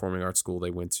 this little performing arts school they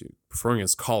went to, performing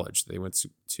arts college they went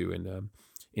to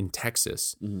in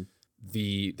Texas.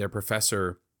 Their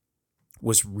professor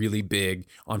was really big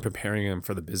on preparing them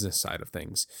for the business side of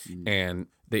things. And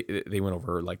they went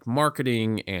over like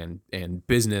marketing and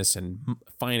business and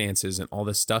finances and all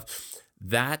this stuff.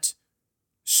 That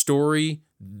story,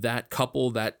 that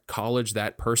couple, that college,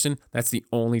 that person, that's the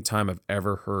only time I've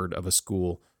ever heard of a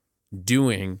school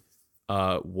doing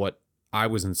what I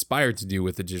was inspired to do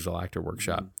with the digital actor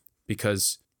workshop.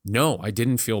 Because no, I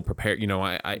didn't feel prepared. You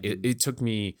know, it took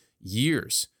me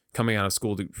years coming out of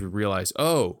school to realize,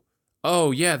 oh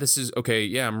yeah, this is okay.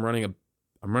 Yeah, I'm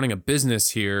running a business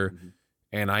here,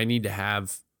 and I need to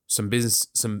have some business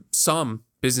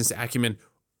acumen,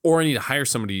 or I need to hire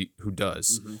somebody who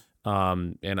does.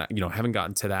 And I, haven't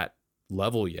gotten to that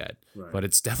level yet, but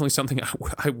it's definitely something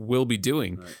I will be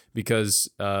doing because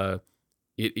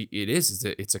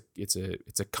it's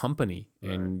a company,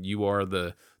 and you are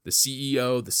the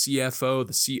CEO, the CFO,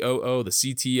 the COO, the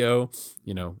CTO,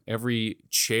 every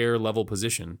chair level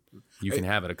position you can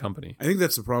have at a company. I think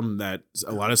that's the problem that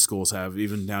a lot of schools have,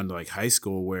 even down to like high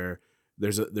school, where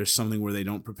there's something where they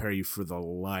don't prepare you for the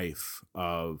life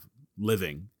of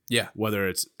living. Yeah. Whether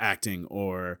it's acting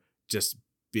or just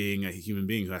being a human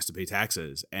being who has to pay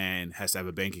taxes and has to have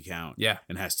a bank account. Yeah.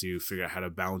 And has to figure out how to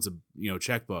balance a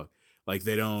checkbook. Like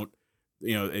they don't,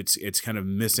 it's kind of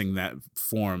missing that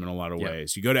form in a lot of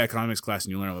ways. You go to economics class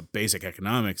and you learn about basic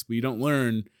economics, but you don't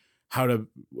learn how to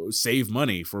save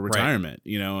money for retirement,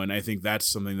 and I think that's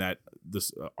something that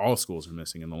all schools are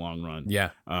missing in the long run. Yeah.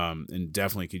 And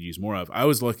definitely could use more of. I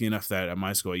was lucky enough that at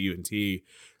my school at UNT,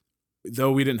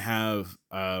 though we didn't have,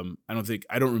 I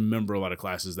don't remember a lot of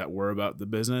classes that were about the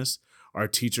business. All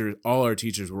our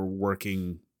teachers were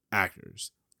working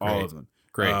actors, all of them.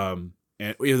 Great.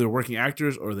 And either they were working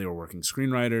actors or they were working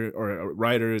screenwriter or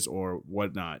writers or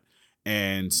whatnot.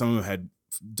 And some of them had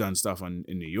done stuff in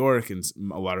New York, and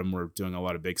a lot of them were doing a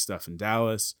lot of big stuff in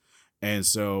Dallas. And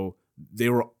so they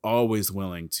were always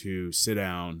willing to sit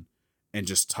down and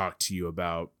just talk to you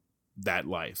about that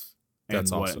life.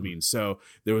 That's what it means. So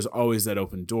there was always that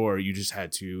open door. You just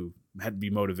had to be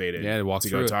motivated to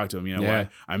go talk to them. I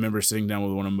remember sitting down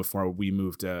with one of them before we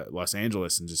moved to Los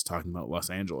Angeles and just talking about Los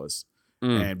Angeles.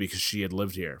 And because she had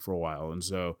lived here for a while. And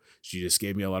so she just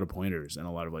gave me a lot of pointers and a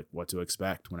lot of like what to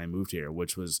expect when I moved here,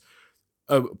 which was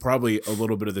probably a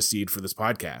little bit of the seed for this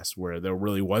podcast, where there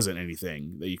really wasn't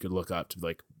anything that you could look up to,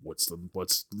 like what's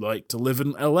like to live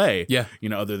in LA. Yeah.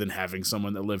 Other than having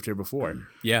someone that lived here before.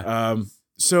 Yeah.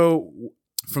 So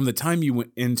from the time you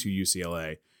went into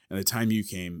UCLA and the time you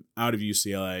came out of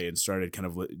UCLA and started kind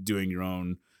of doing your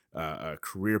own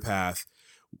career path,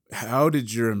 how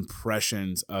did your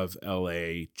impressions of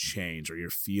LA change, or your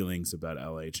feelings about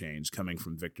LA change, coming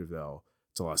from Victorville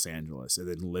to Los Angeles and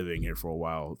then living here for a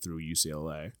while through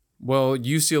UCLA? Well,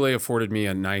 UCLA afforded me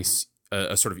a nice,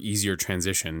 a sort of easier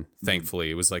transition.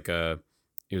 Thankfully, it was a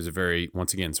very,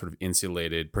 once again, sort of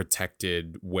insulated,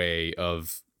 protected way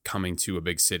of coming to a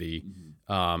big city.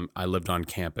 I lived on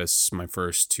campus my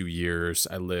first 2 years.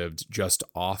 I lived just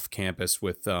off campus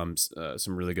with some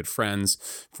really good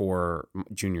friends for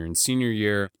junior and senior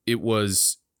year. It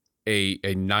was a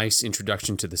nice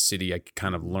introduction to the city. I could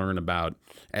kind of learn about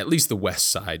at least the west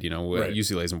side,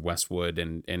 UCLA is in Westwood.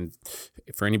 And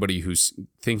for anybody who's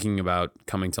thinking about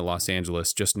coming to Los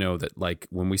Angeles, just know that like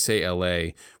when we say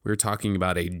LA, we're talking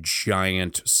about a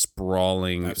giant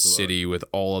sprawling city with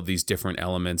all of these different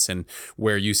elements. And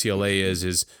where UCLA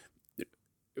is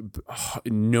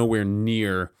nowhere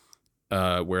near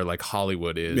where like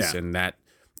Hollywood is. Yeah. And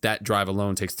that drive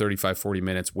alone takes 35, 40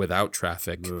 minutes without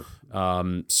traffic.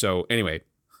 So anyway,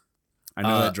 I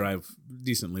know that drive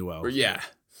decently well. Yeah.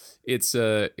 It's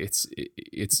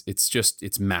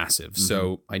massive.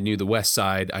 So I knew the west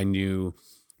side, I knew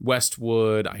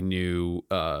Westwood, I knew,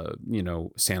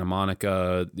 Santa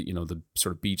Monica, the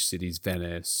sort of beach cities,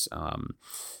 Venice,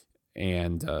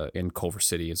 and Culver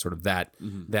City, and sort of that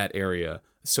area.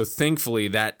 So thankfully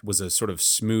that was a sort of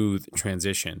smooth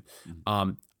transition.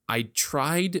 I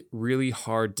tried really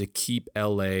hard to keep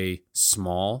LA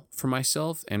small for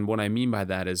myself. And what I mean by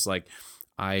that is like,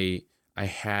 I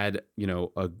had,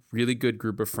 a really good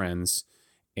group of friends,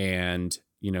 and,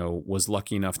 was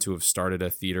lucky enough to have started a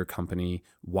theater company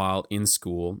while in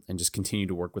school and just continue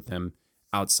to work with them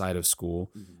outside of school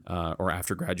or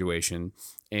after graduation.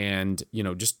 And,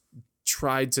 just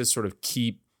tried to sort of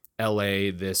keep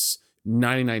LA this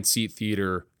 99 seat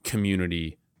theater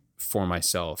community for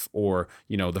myself, or,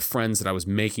 the friends that I was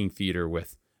making theater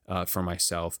with for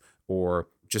myself, or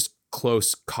just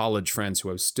close college friends who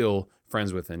I was still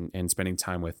friends with and spending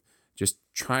time with. Just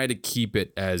try to keep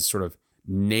it as sort of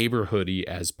neighborhoody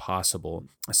as possible.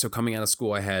 So coming out of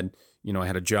school, I had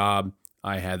a job,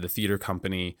 I had the theater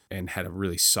company, and had a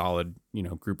really solid,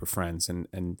 group of friends.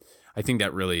 And I think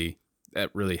that really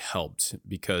helped,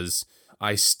 because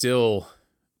I still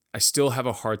have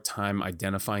a hard time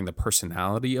identifying the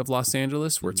personality of Los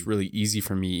Angeles, where it's really easy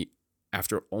for me,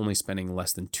 after only spending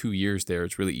less than 2 years there,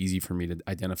 it's really easy for me to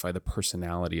identify the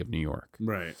personality of New York.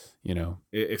 Right.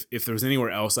 If there was anywhere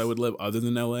else I would live other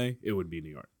than LA, it would be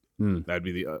New York. That'd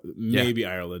be maybe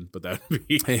Ireland, but that'd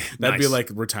be like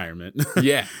retirement.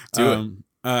 Yeah, do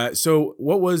it. So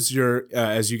what was your,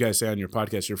 as you guys say on your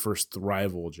podcast, your first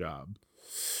Thrival job?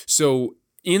 So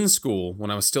in school, when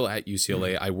I was still at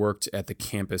UCLA, I worked at the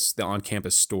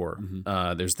on-campus store.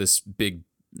 There's this big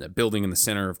building in the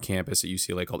center of campus at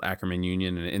UCLA called Ackerman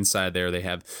Union, and inside there they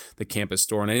have the campus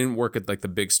store. And I didn't work at like the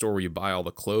big store where you buy all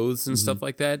the clothes and stuff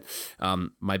like that.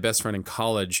 My best friend in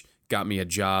college got me a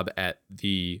job at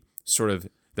the sort of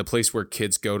the place where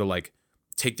kids go to like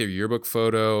take their yearbook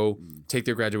photo, take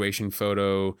their graduation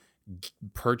photo,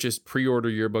 pre-order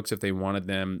yearbooks if they wanted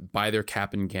them, buy their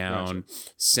cap and gown,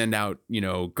 send out,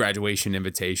 graduation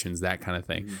invitations, that kind of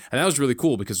thing. And that was really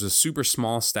cool because it was a super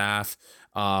small staff.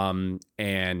 And,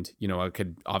 I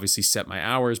could obviously set my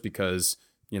hours because,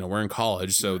 we're in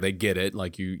college, so they get it.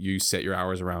 Like you set your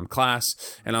hours around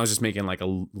class, and I was just making like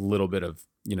a little bit of,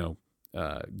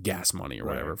 gas money or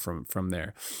whatever from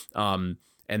there. And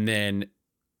then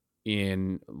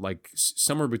in like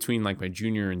somewhere between like my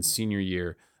junior and senior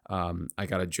year, I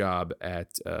got a job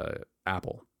at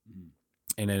Apple,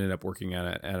 and ended up working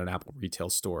at an Apple retail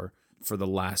store for the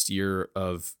last year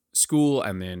of school,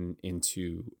 and then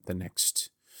into the next,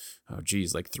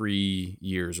 like 3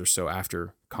 years or so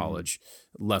after college.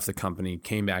 Left the company,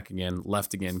 came back again,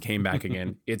 left again, came back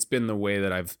again. It's been the way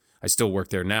that I still work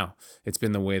there now. It's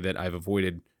been the way that I've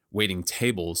avoided waiting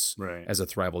tables as a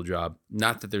Thrival job.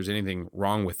 Not that there's anything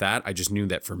wrong with that. I just knew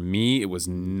that for me, it was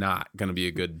not going to be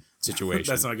a good situation.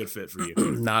 That's not a good fit for you.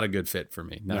 Not a good fit for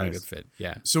me. Not a good fit.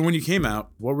 Yeah. So when you came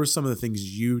out, what were some of the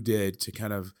things you did to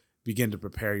kind of begin to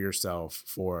prepare yourself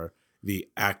for the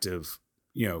active,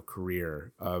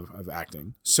 career of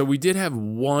acting? So we did have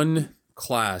one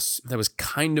class that was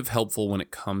kind of helpful when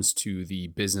it comes to the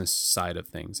business side of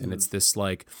things. And it's this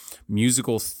like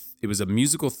it was a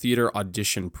musical theater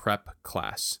audition prep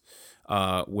class,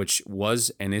 which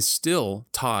was and is still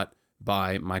taught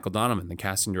by Michael Donovan, the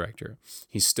casting director.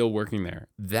 He's still working there.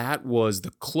 That was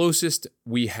the closest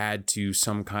we had to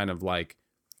some kind of like,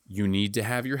 you need to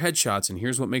have your headshots, and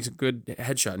here's what makes a good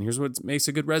headshot, and here's what makes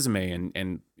a good resume,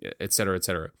 and et cetera, et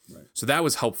cetera. Right. So that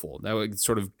was helpful. That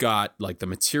sort of got like the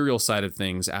material side of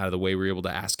things out of the way. We were able to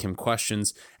ask him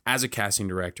questions as a casting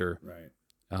director,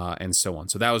 and so on.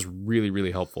 So that was really,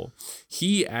 really helpful.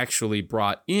 He actually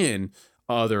brought in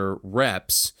other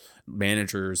reps,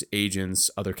 managers, agents,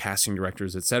 other casting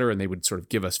directors, et cetera, and they would sort of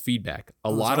give us feedback.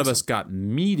 A lot of us got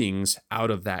meetings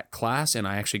out of that class, and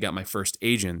I actually got my first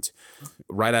agent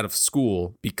right out of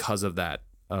school because of that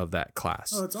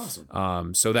class. Oh, that's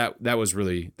awesome. So that was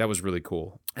really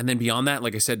cool. And then beyond that,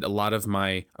 like I said,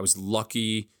 I was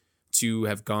lucky to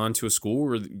have gone to a school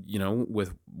where,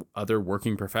 with other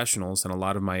working professionals, and a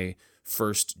lot of my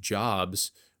first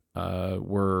jobs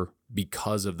were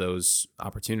because of those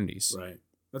opportunities. Right.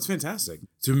 That's fantastic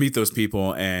to meet those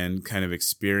people and kind of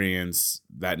experience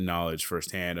that knowledge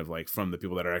firsthand of like from the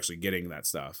people that are actually getting that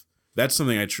stuff. That's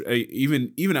something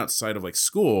even outside of like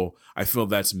school, I feel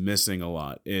that's missing a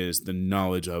lot, is the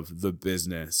knowledge of the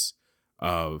business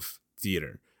of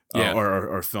theater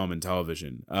or film and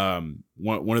television.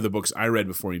 One of the books I read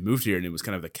before we moved here, and it was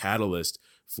kind of the catalyst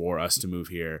for us to move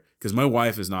here, because my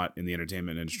wife is not in the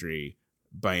entertainment industry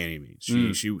by any means.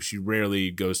 She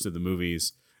rarely goes to the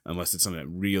movies unless it's something that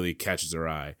really catches her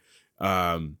eye.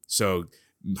 So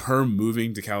her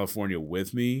moving to California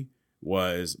with me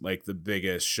was like the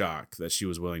biggest shock that she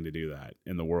was willing to do that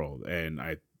in the world. And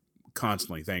I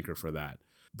constantly thank her for that.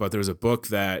 But there's a book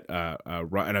that,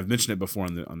 and I've mentioned it before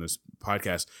on this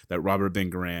podcast, that Robert Ben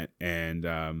Garant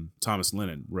and Thomas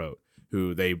Lennon wrote,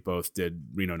 who they both did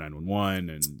Reno 911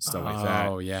 and stuff like that.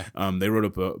 Oh, yeah. They wrote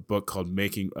a book called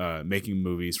Making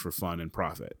Movies for Fun and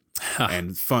Profit.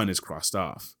 And fun is crossed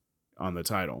off on the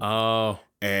title. Oh.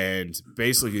 And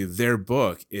basically their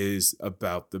book is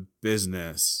about the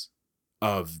business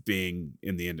of being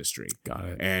in the industry. Got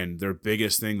it. And their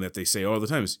biggest thing that they say all the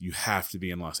time is you have to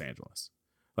be in Los Angeles.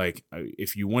 Like,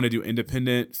 if you want to do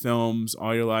independent films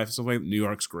all your life, stuff like that, New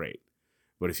York's great.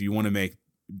 But if you want to make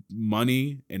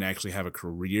money and actually have a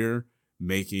career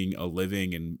making a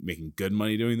living and making good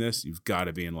money doing this, you've got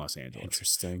to be in Los Angeles.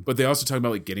 Interesting. But they also talk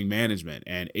about like getting management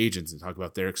and agents and talk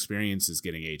about their experiences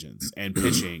getting agents and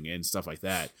pitching and stuff like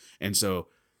that. And so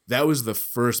that was the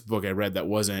first book I read that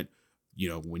wasn't, you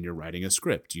know, when you're writing a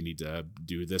script, you need to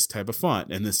do this type of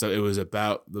font and this stuff. It was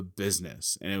about the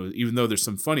business. And it was, even though there's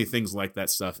some funny things like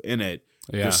that stuff in it,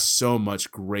 there's so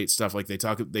much great stuff. Like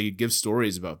they give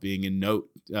stories about being in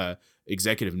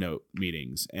executive note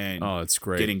meetings and it's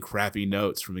great. Getting crappy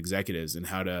notes from executives and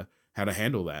how to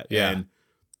handle that. Yeah.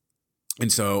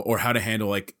 And so, or how to handle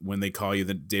like when they call you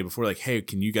the day before, like, hey,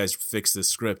 can you guys fix this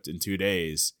script in 2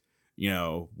 days? You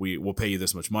know, we'll pay you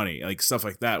this much money, like stuff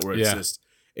like that, where it's just,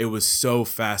 it was so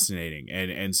fascinating.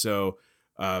 And so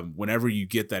whenever you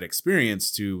get that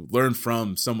experience to learn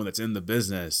from someone that's in the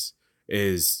business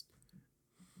it's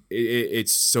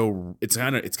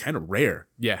kind of rare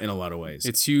in a lot of ways.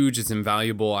 It's huge. It's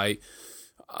invaluable. I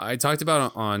talked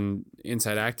about on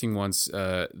Inside Acting once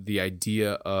the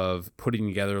idea of putting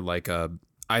together like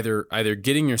either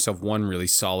getting yourself one really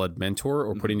solid mentor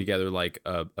or putting together like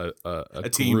a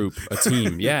group, a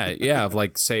team. Yeah. Of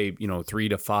like, say, 3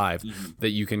 to 5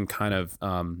 that you can kind of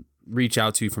reach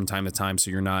out to from time to time.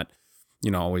 So you're not,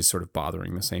 always sort of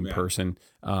bothering the same person.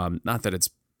 Not that it's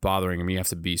bothering. I mean, you have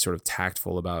to be sort of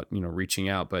tactful about, reaching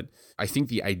out. But I think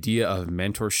the idea of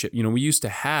mentorship, we used to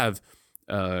have,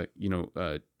 what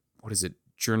is it?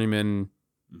 Journeyman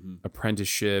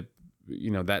apprenticeship,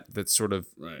 that sort of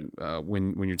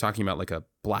when you're talking about like a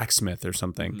blacksmith or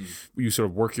something, you sort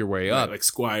of work your way up, like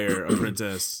squire,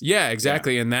 apprentice. Yeah,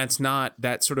 exactly. And that's not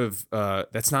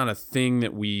a thing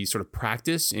that we sort of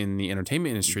practice in the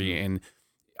entertainment industry. And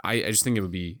I just think it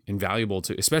would be invaluable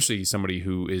to, especially somebody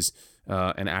who is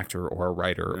an actor or a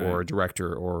writer or a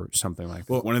director or something like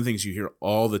that. Well, one of the things you hear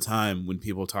all the time when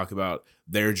people talk about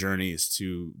their journeys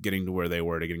to getting to where they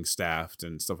were, to getting staffed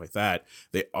and stuff like that,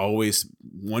 they always,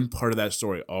 one part of that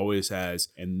story always has,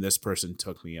 and this person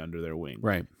took me under their wing.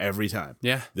 Right. Every time.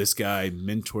 Yeah. This guy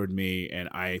mentored me and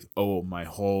I owe my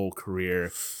whole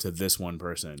career to this one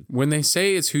person. When they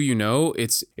say it's who you know,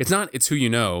 it's not it's who you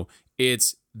know,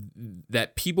 it's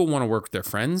that people want to work with their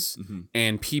friends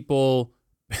and people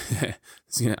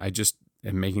I just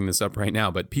am making this up right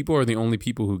now, but people are the only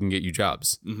people who can get you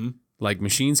jobs. Like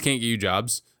machines can't get you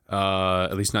jobs,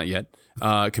 at least not yet.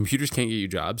 Computers can't get you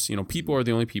jobs. People are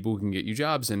the only people who can get you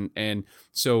jobs. And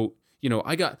so,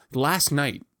 I got last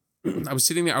night, I was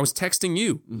sitting there, I was texting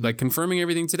you, like confirming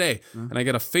everything today. And I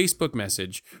got a Facebook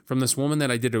message from this woman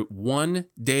that I did a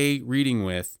 1-day reading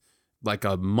with like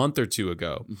a month or 2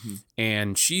 ago.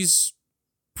 And she's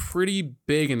pretty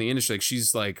big in the industry. Like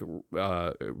she's like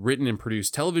written and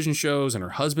produced television shows, and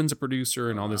her husband's a producer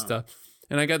and all this stuff.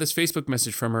 And I got this Facebook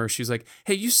message from her. She's like,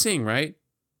 "Hey, you sing, right?"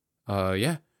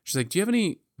 Yeah. She's like, "Do you have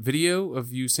any video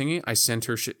of you singing?" I sent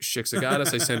her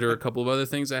Shiksagadis. I sent her a couple of other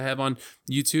things I have on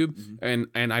YouTube, and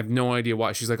I have no idea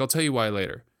why. She's like, "I'll tell you why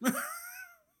later."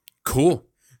 Cool.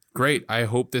 Great. I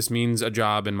hope this means a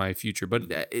job in my future.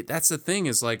 But that's the thing,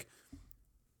 is like,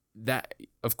 that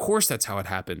of course that's how it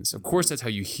happens. Of course that's how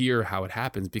you hear how it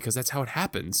happens, because that's how it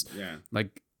happens. Yeah.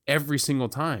 Like every single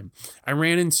time. I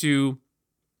ran into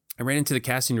the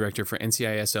casting director for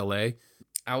NCIS LA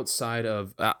outside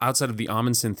of the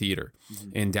Amundsen Theater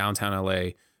in downtown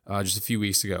LA just a few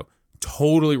weeks ago.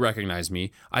 Totally recognized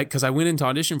me. Because I went into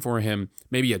audition for him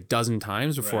maybe a dozen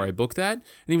times before I booked that. And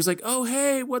he was like, "Oh,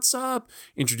 hey, what's up?"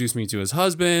 Introduced me to his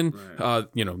husband.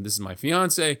 This is my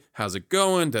fiance. How's it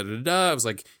going? Da da da. I was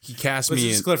like, he cast me.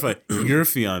 Just clarify, your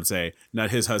fiance, not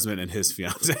his husband and his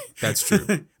fiance. That's true.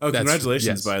 That's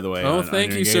congratulations, by the way. Oh,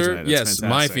 thank you, sir. Yes, fantastic.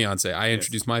 my fiance. I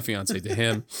introduced my fiance to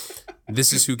him.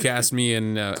 This is who cast me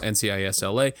in NCIS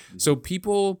LA. So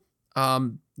people,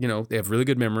 they have really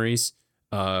good memories.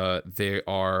 They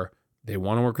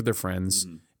want to work with their friends,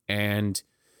 and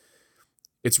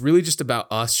it's really just about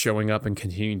us showing up and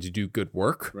continuing to do good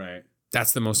work. Right.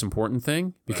 That's the most important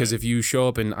thing, because if you show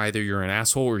up and either you're an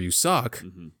asshole or you suck,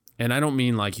 and I don't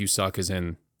mean like you suck as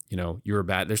in, you're a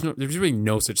bad, there's really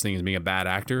no such thing as being a bad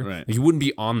actor. Right. You wouldn't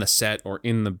be on the set or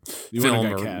in the film,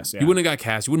 or cast, you wouldn't have got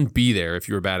cast. You wouldn't be there if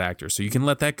you were a bad actor. So you can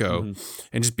let that go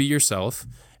and just be yourself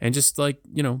and just like,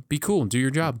 be cool and do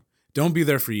your job. Don't be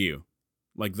there for you.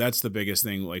 Like that's the biggest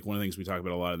thing. Like one of the things we talk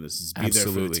about a lot in this is be there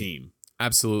for the team.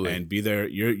 Absolutely. And be there.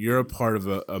 You're a part of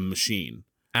a machine.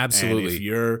 Absolutely.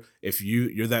 And if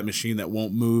you're that machine that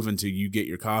won't move until you get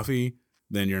your coffee,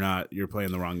 then you're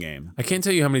playing the wrong game. I can't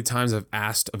tell you how many times I've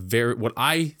asked what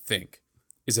I think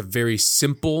is a very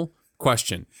simple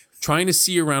question, trying to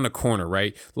see around a corner,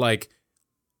 right? Like,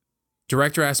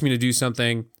 director asked me to do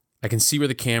something. I can see where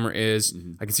the camera is.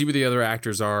 I can see where the other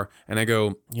actors are. And I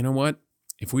go, you know what?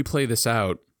 if we play this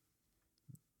out,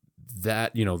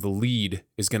 that, the lead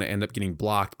is going to end up getting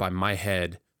blocked by my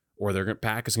head, or their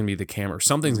back is going to be the camera, or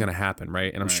something's going to happen,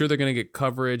 right? And I'm sure they're going to get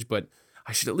coverage, but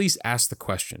I should at least ask the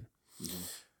question.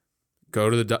 Go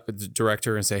to the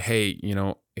director and say, hey,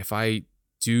 if I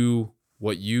do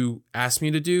what you asked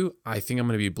me to do, I think I'm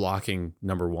going to be blocking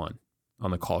number 1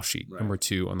 on the call sheet, number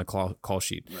 2 on the call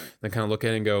sheet. Then kind of look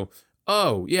at it and go,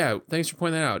 oh, yeah, thanks for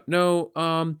pointing that out. No,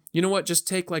 you know what? Just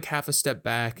take like half a step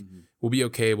back. We'll be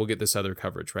okay. We'll get this other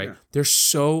coverage, right? Yeah. They're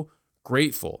so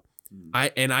grateful.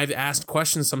 I've asked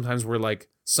questions sometimes where like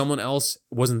someone else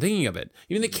wasn't thinking of it.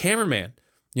 Even the cameraman,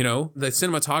 the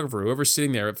cinematographer, whoever's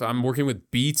sitting there, if I'm working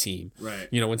with B team,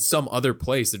 in some other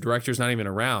place, the director's not even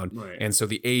around. And so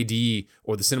the AD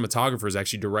or the cinematographer is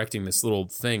actually directing this little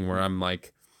thing where I'm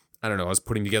like, I don't know, I was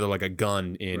putting together like a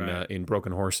gun in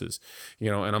Broken Horses,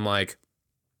 and I'm like,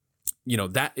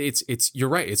 that it's you're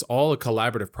right. It's all a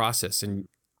collaborative process. And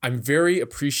I'm very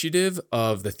appreciative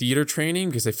of the theater training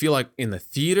because I feel like in the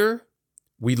theater,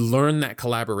 we learn that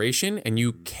collaboration, and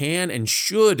you can and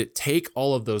should take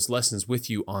all of those lessons with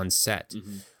you on set.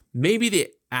 Maybe the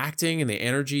acting and the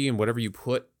energy and whatever you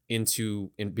put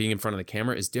into being in front of the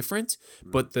camera is different,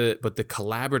 but the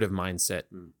collaborative mindset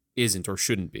isn't or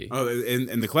shouldn't be. Oh,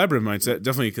 and the collaborative mindset,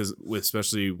 definitely, because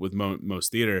especially with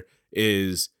most theater,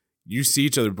 is you see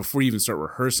each other before you even start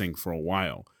rehearsing for a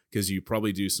while, because you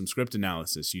probably do some script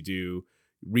analysis, you do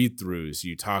read-throughs,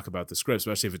 you talk about the script,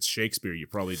 especially if it's Shakespeare, you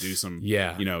probably do some,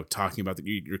 talking about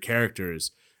your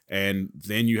characters, and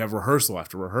then you have rehearsal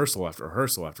after rehearsal after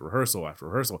rehearsal after rehearsal after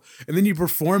rehearsal, and then you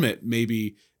perform it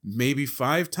maybe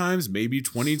 5 times, maybe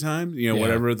 20 times,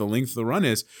 whatever the length of the run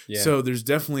is. So there's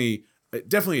definitely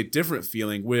a different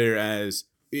feeling, whereas,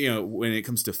 when it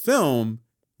comes to film,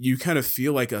 you kind of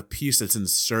feel like a piece that's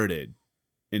inserted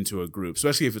into a group,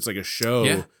 especially if it's like a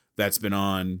show that's been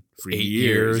on for 8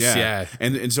 years. Yeah.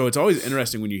 And so it's always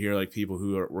interesting when you hear like people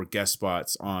who were guest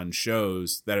spots on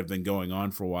shows that have been going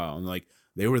on for a while, and like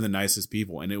they were the nicest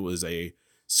people, and it was a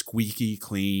squeaky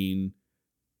clean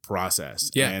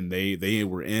process. And they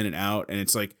were in and out, and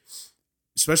it's like,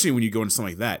 especially when you go into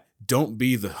something like that, don't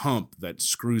be the hump that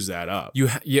screws that up. You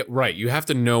have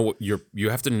to know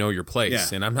your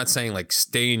place. And I'm not saying like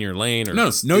stay in your lane or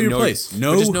know your place.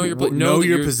 Know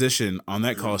your position on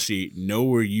that call sheet. Know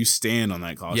where you stand on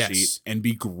that call sheet, and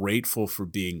be grateful for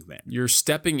being there. You're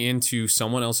stepping into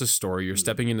someone else's story. You're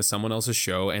stepping into someone else's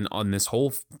show, and on this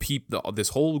whole this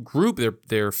whole group,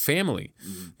 they're family.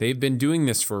 They've been doing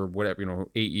this for whatever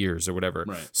 8 years or whatever.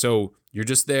 So you're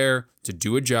just there to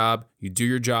do a job. You do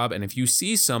your job. And if you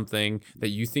see something that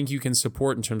you think you can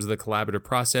support in terms of the collaborative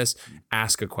process,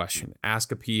 ask a question, ask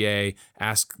a PA,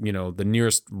 ask, the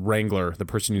nearest wrangler, the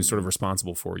person who's sort of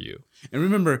responsible for you. And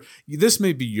remember, this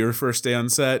may be your first day on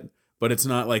set, but it's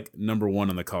not like number 1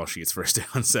 on the call sheet's first day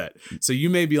on set. So you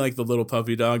may be like the little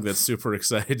puppy dog that's super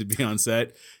excited to be on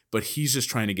set, but he's just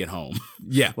trying to get home.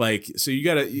 So you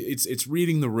gotta, it's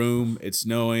reading the room. It's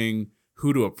knowing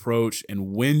who to approach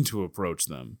and when to approach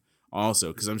them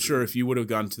also. Because I'm sure if you would have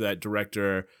gone to that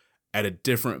director at a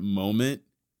different moment,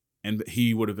 and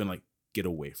he would have been like, get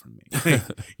away from me.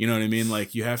 You know what I mean?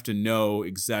 Like, you have to know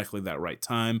exactly that right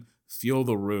time, feel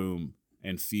the room,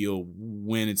 and feel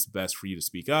when it's best for you to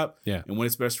speak up, and when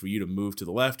it's best for you to move to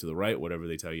the left, to the right, whatever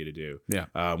they tell you to do.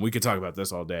 We could talk about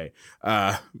this all day.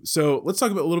 So let's talk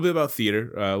a little bit about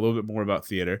theater, a little bit more about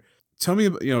theater. Talk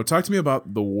to me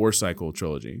about the War Cycle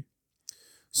trilogy.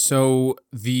 So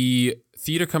the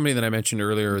theater company that I mentioned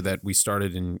earlier that we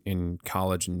started in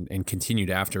college and continued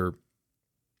after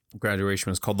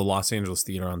graduation was called the Los Angeles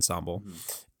Theater Ensemble.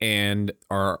 And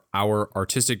our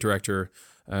artistic director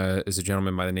is a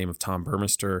gentleman by the name of Tom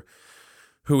Burmester,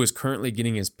 who is currently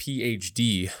getting his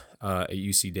PhD at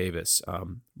UC Davis.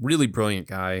 Really brilliant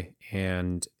guy.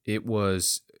 And it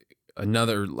was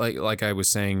another, like I was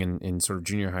saying in sort of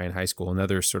junior high and high school,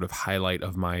 another sort of highlight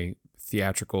of my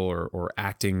theatrical or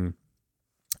acting,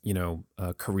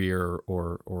 career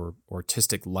or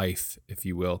artistic life, if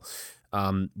you will.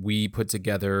 We put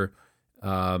together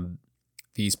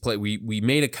these play. We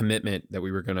made a commitment that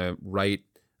we were going to write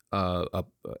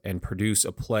and produce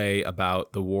a play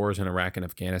about the wars in Iraq and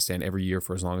Afghanistan every year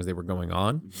for as long as they were going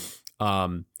on.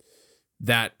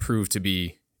 That proved to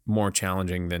be more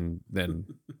challenging than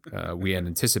we had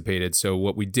anticipated. So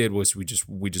what we did was we just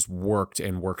worked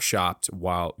and workshopped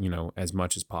while, as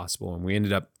much as possible. And we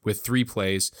ended up with 3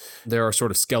 plays. There are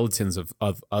sort of skeletons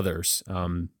of others.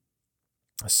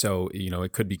 So,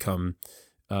 it could become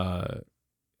the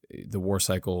War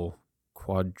Cycle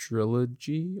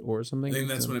quadrilogy or something. I think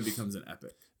that's when it becomes an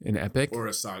epic. An epic Or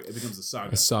a saga. It becomes a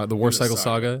saga. the War Cycle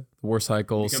Saga. The War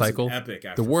Cycle Cycle. An epic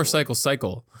after The War 4.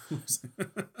 Cycle.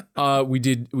 We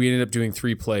ended up doing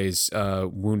 3 plays,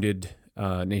 Wounded,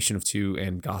 Nation of Two,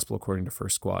 and Gospel According to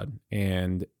First Squad.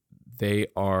 And they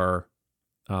are,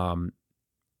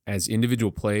 as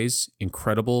individual plays,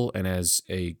 incredible. And as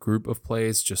a group of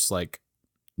plays, just like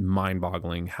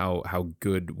mind-boggling how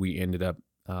good we ended up.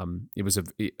 It was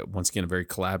once again a very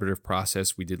collaborative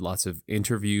process. We did lots of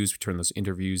interviews. We turned those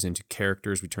interviews into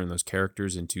characters. We turned those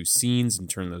characters into scenes, and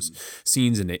turned those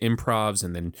scenes into improvs,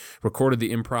 and then recorded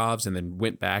the improvs, and then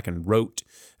went back and wrote.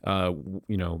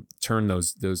 Turned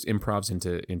those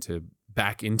improvs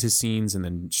back into scenes, and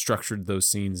then structured those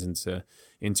scenes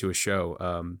into a show.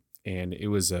 And it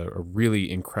was a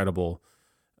really incredible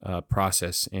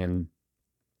process.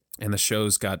 And the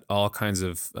show's got all kinds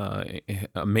of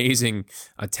amazing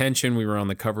attention. We were on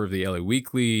the cover of the LA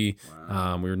Weekly.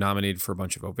 Wow. We were nominated for a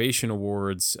bunch of Ovation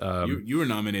Awards. You were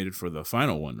nominated for the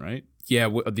final one, right? Yeah,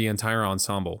 the entire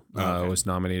ensemble Okay. was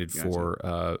nominated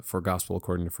Gotcha. for Gospel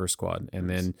According to First Squad, and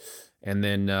Nice.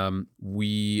 then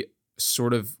we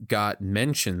sort of got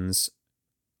mentions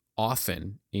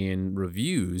often in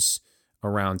reviews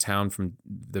around town from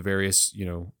the various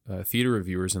theater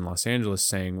reviewers in Los Angeles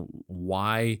saying,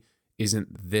 why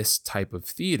isn't this type of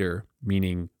theater,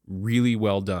 meaning really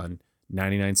well done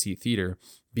 99-seat theater,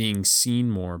 being seen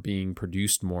more, being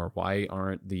produced more? Why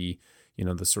aren't the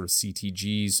sort of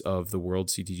CTGs of the World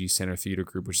CTG Center Theater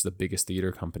Group, which is the biggest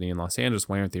theater company in Los Angeles,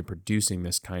 why aren't they producing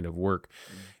this kind of work?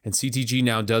 And CTG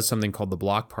now does something called the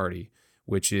Block Party,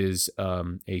 which is a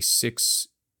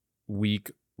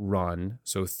 6-week run,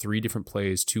 so 3 different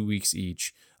plays, 2 weeks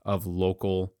each, of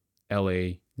local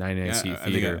LA 99-seat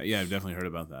theater. I've definitely heard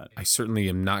about that. I certainly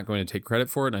am not going to take credit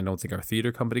for it, and I don't think our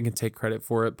theater company can take credit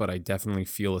for it, but I definitely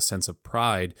feel a sense of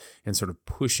pride in sort of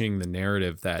pushing the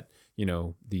narrative that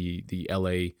the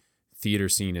LA theater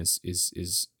scene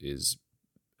is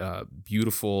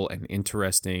beautiful and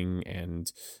interesting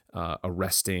and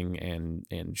arresting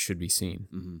and should be seen.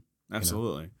 Mm-hmm.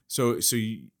 Absolutely. So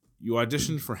you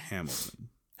auditioned for Hamilton.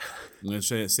 I'm going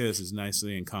to say this as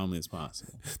nicely and calmly as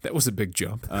possible. That was a big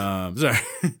jump. Sorry.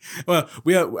 Well,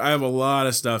 I have a lot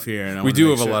of stuff here, and we do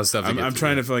have a lot of stuff. I'm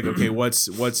trying to feel like, okay, what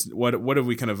have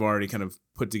we kind of already kind of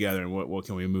put together, and what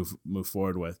can we move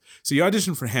forward with? So you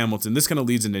auditioned for Hamilton. This kind of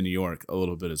leads into New York a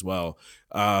little bit as well.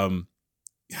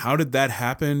 How did that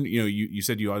happen? You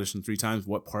said you auditioned 3 times.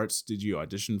 What parts did you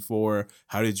audition for?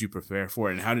 How did you prepare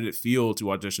for it? And how did it feel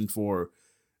to audition for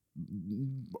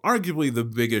arguably the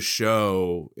biggest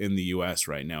show in the US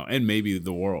right now, and maybe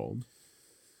the world?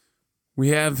 We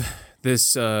have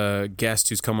this guest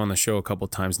who's come on the show a couple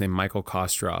of times named Michael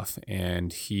Kostroff,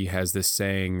 and he has this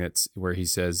saying where he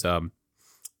says,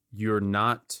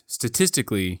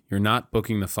 statistically, you're not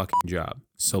booking the fucking job,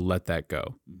 so let that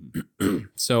go. Mm-hmm.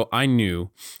 So I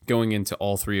knew going into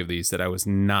all 3 of these that I was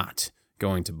not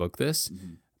going to book this.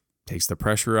 Mm-hmm. Takes the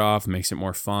pressure off, makes it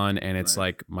more fun, and it's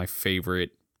like my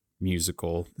favorite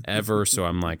musical ever. So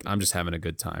I'm just having a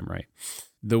good time, right?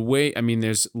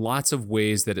 There's lots of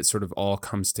ways that it sort of all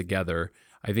comes together.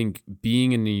 I think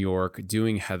being in New York,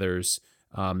 doing Heathers,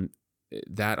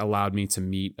 that allowed me to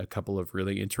meet a couple of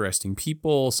really interesting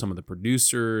people, some of the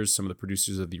producers of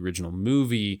the original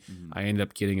movie. Mm-hmm. I ended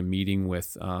up getting a meeting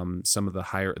with some of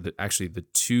the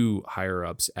 2 higher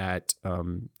ups at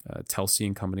Telsey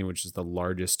and Company, which is the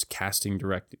largest casting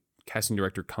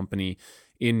director company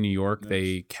in New York. Nice.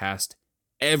 They cast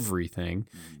everything,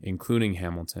 including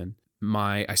Hamilton.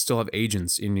 I still have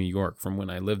agents in New York from when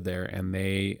I lived there, and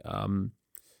they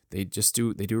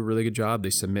do a really good job. They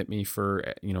submit me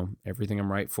for everything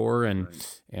I'm right for, and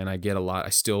I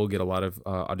still get a lot of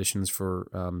auditions for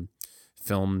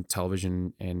film,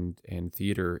 television, and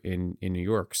theater in New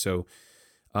York. So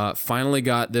finally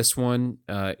got this one.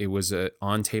 It was an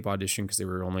on-tape audition because they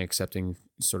were only accepting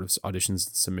sort of auditions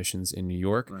and submissions in New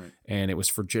York. Right. And it was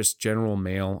for just general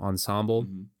male ensemble.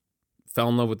 Mm-hmm. Fell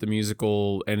in love with the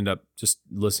musical, ended up just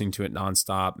listening to it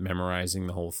nonstop, memorizing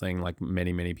the whole thing like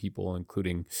many, many people,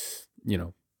 including,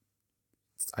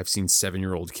 I've seen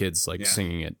 7-year-old kids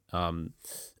singing it,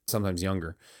 sometimes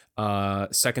younger.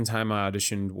 Second time I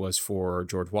auditioned was for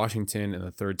George Washington, and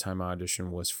the third time I auditioned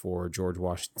was for George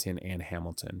Washington and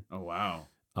Hamilton. Oh, wow.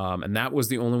 And that was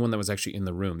the only one that was actually in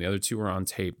the room. The other 2 were on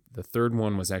tape. The third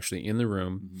one was actually in the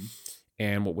room. Mm-hmm.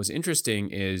 And what was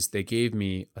interesting is they gave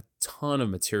me a ton of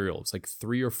material. It's like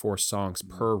 3 or 4 songs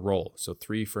per role. So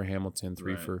 3 for Hamilton,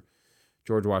 3 for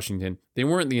George Washington. They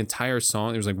weren't the entire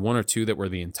song. There was like 1 or 2 that were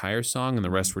the entire song, and the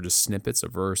rest were just snippets, a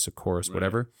verse, a chorus,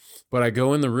 whatever. But I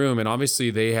go in the room, and obviously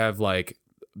they have like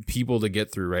people to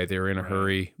get through, right? They were in a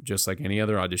hurry, just like any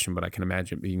other audition, but I can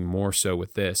imagine it being more so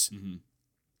with this. Mm-hmm.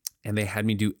 And they had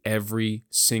me do every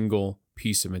single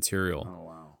piece of material. Oh,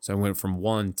 wow. So I went from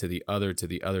one to the other to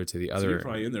the other to the other. So you're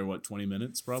probably in there, 20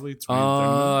 minutes probably? 20,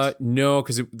 30 minutes? No,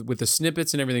 because with the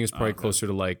snippets and everything, it's probably closer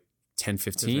to like 10,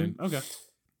 15. Okay.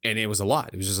 And it was a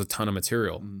lot. It was just a ton of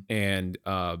material. And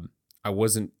I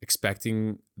wasn't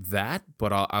expecting that,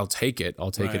 but I'll take it.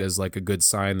 I'll take it as like a good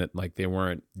sign that like they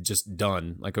weren't just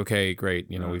done. Like, okay, great.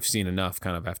 We've seen enough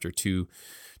kind of after two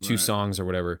songs or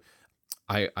whatever.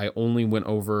 I only went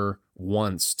over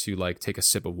once to like take a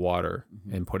sip of water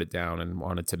and put it down, and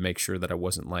wanted to make sure that I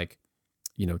wasn't like,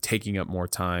 taking up more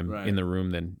time in the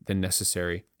room than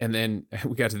necessary. And then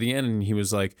we got to the end and he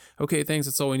was like, okay, thanks.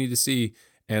 That's all we need to see.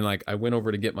 And like, I went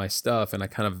over to get my stuff and I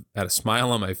kind of had a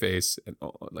smile on my face and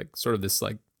like sort of this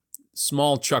like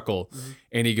small chuckle.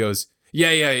 And he goes, yeah,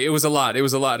 it was a lot. It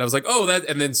was a lot. And I was like, oh, that.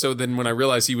 And then when I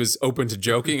realized he was open to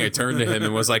joking, I turned to him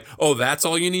and was like, oh, that's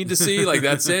all you need to see? Like,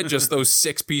 that's it? Just those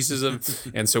 6 pieces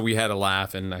of. And so we had a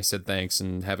laugh and I said thanks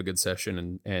and have a good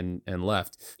session and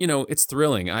left. It's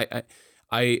thrilling.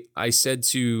 I said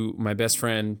to my best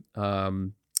friend,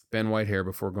 Ben Whitehair,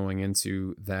 before going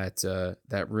into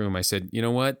that room, I said, you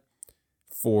know what?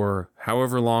 For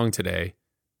however long today,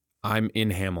 I'm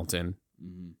in Hamilton.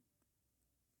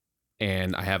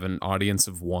 And I have an audience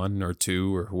of 1 or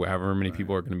 2 or however many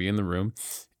people are going to be in the room.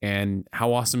 And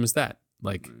how awesome is that?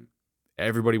 Like,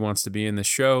 everybody wants to be in this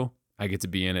show. I get to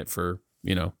be in it for,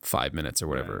 5 minutes or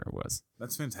whatever it was.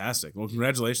 That's fantastic. Well,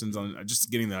 congratulations on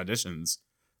just getting the auditions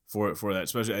for that.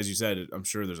 Especially, as you said, I'm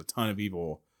sure there's a ton of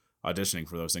people auditioning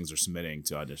for those things or submitting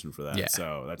to audition for that. Yeah.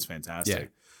 So that's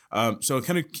fantastic. Yeah. So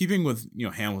kind of keeping with,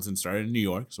 Hamilton started in New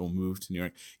York. So we'll move to New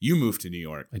York. You moved to New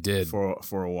York. I did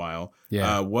for a while.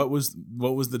 Yeah. What was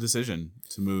the decision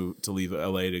to leave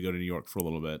LA to go to New York for a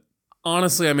little bit?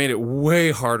 Honestly, I made it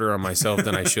way harder on myself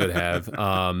than I should have.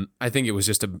 I think it was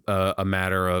just a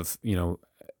matter of,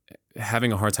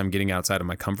 having a hard time getting outside of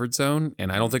my comfort zone.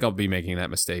 And I don't think I'll be making that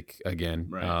mistake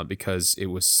again, because it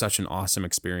was such an awesome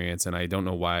experience. And I don't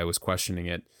know why I was questioning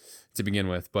it to begin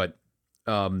with. But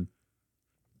I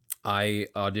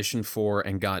auditioned for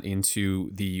and got into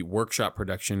the workshop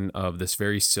production of this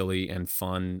very silly and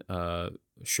fun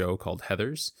show called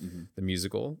Heathers, the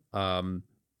musical,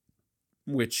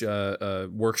 which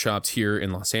workshopped here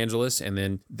in Los Angeles. And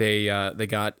then they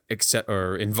got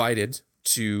invited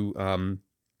to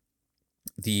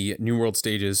the New World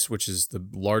Stages, which is the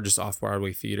largest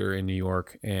off-Broadway theater in New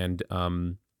York. And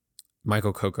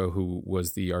Michael Coco, who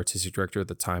was the artistic director at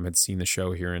the time, had seen the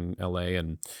show here in LA,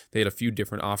 and they had a few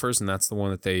different offers, and that's the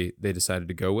one that they decided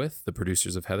to go with, the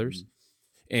producers of Heathers.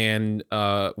 And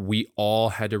we all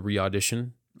had to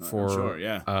re-audition for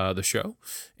the show,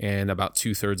 and about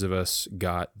 2/3 of us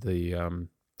got the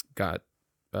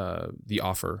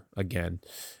offer again.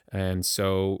 And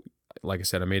so, like I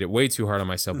said, I made it way too hard on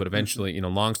myself, but eventually,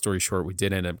 long story short, we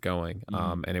did end up going,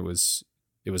 and it was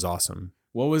awesome.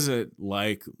 What was it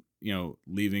like,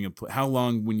 leaving how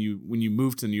long, when you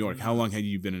moved to New York, how long had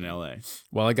you been in LA?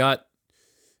 Well, I got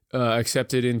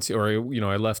accepted into,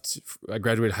 I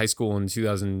graduated high school in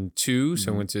 2002.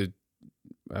 So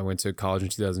I went to college in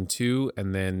 2002,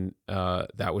 and then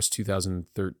that was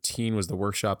 2013 was the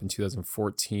workshop, and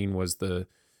 2014 was the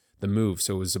move.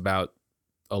 So it was about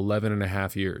 11 and a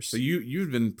half years. So you'd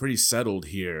been pretty settled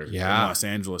here in Los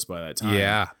Angeles by that time.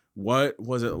 Yeah. What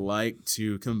was it like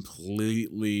to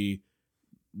completely,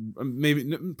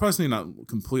 maybe personally not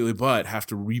completely, but have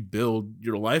to rebuild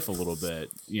your life a little bit,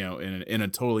 in a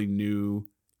totally new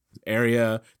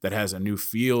area that has a new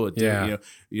feel?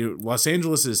 Los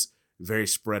Angeles is very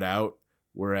spread out,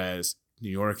 whereas New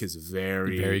York is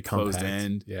very closed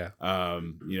end. Yeah.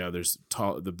 There's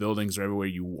the buildings are everywhere.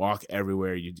 You walk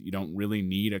everywhere. You don't really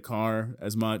need a car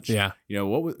as much. Yeah.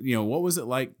 What was it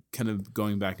like kind of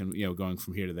going back and, going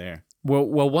from here to there?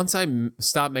 Well, once I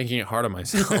stopped making it hard on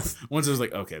myself, once it was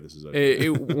like, okay, this is okay.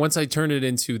 Once I turned it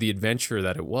into the adventure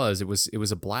that it was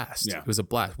a blast. Yeah. It was a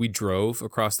blast. We drove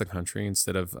across the country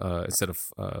instead of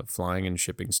flying and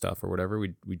shipping stuff or whatever.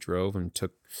 We drove and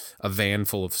took a van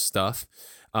full of stuff.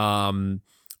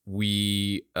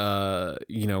 We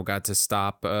got to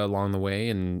stop along the way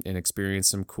and experience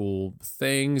some cool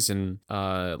things, and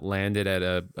landed at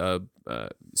a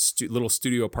little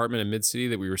studio apartment in Mid-City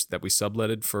that we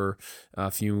subletted for a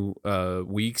few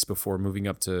weeks before moving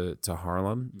up to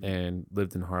Harlem, and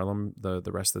lived in Harlem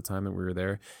the rest of the time that we were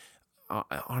there.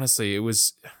 Honestly, it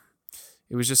was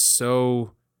just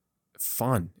so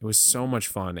fun. It was so much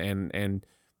fun, and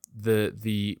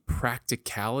the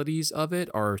practicalities of it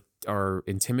are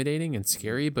intimidating and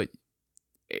scary, but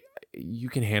you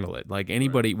can handle it. Like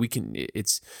anybody, we can.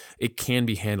 It can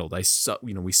be handled. We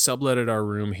subletted our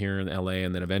room here in LA,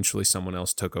 and then eventually someone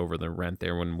else took over the rent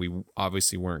there when we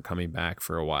obviously weren't coming back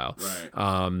for a while.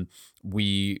 Right.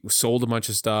 We sold a bunch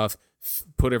of stuff,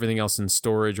 put everything else in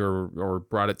storage, or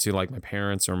brought it to like my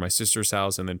parents or my sister's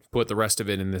house, and then put the rest of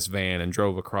it in this van and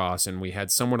drove across. And we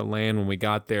had somewhere to land when we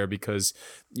got there because,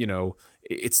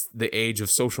 it's the age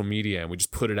of social media, and we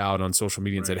just put it out on social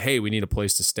media and said, hey, we need a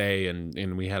place to stay.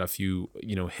 And we had a few,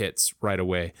 hits right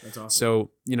away. That's awesome.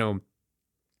 So,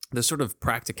 the sort of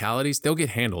practicalities, they'll get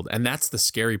handled. And that's the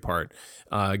scary part.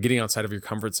 Getting outside of your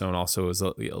comfort zone also is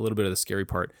a little bit of the scary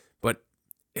part. But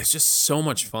it's just so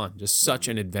much fun, just such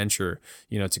an adventure,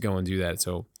 to go and do that.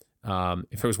 So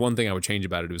if there was one thing I would change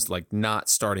about it, it was like not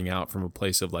starting out from a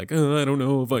place of like, oh, I don't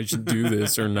know if I should do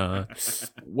this or not.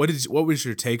 What was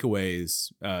your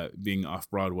takeaways being off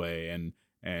Broadway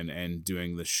and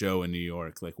doing the show in New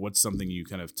York? Like, what's something you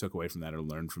kind of took away from that or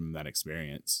learned from that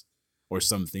experience, or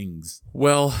some things?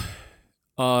 Well,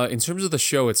 in terms of the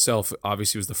show itself,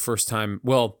 obviously it was the first time.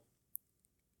 Well,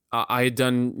 I had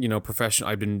done, professional.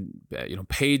 I've been,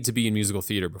 paid to be in musical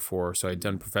theater before, so I'd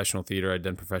done professional theater. I'd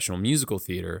done professional musical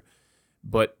theater,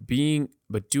 but doing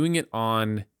it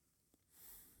on,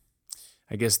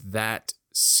 I guess, that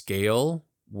scale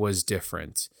was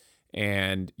different.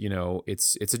 And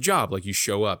it's a job. Like, you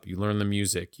show up, you learn the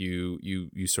music, you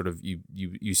sort of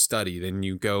you study, then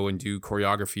you go and do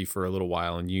choreography for a little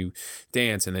while, and you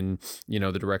dance, and then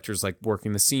the director's like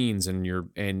working the scenes, and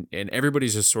and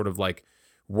everybody's just sort of like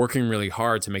working really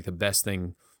hard to make the best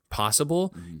thing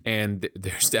possible. Mm-hmm. And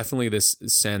there's definitely this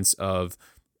sense of,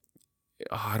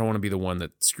 I don't want to be the one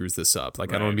that screws this up. Like,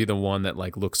 I don't want to be the one that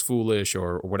like looks foolish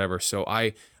or whatever. So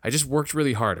I just worked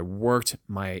really hard. I worked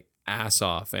my ass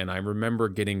off. And I remember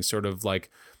getting sort of like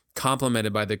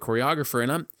complimented by the choreographer,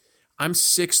 and I'm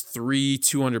 6'3",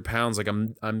 200 pounds. Like,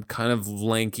 I'm kind of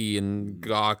lanky and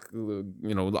gawk,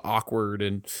 awkward.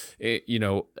 And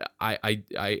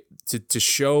to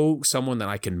show someone that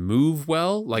I can move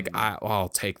well, like I'll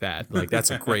take that. Like, that's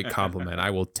a great compliment.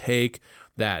 I will take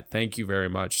that. Thank you very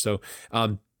much. So,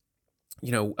 I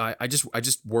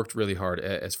just worked really hard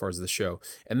as far as the show.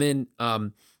 And then,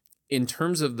 in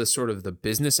terms of the sort of the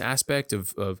business aspect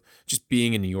of just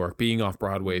being in New York, being off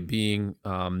Broadway, being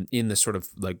in the sort of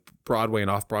like Broadway and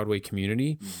off Broadway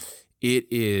community,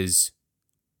 it's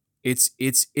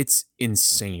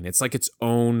insane. It's like its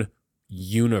own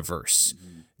universe,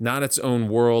 not its own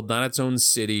world, not its own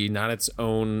city, not its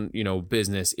own,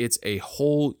 business. It's a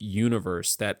whole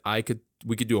universe that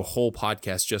we could do a whole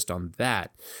podcast just on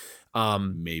that.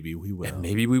 Maybe we will.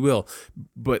 Maybe we will.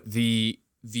 But the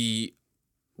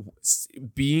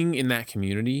being in that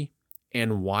community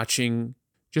and watching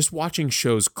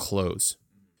shows close,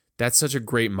 that's such a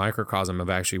great microcosm of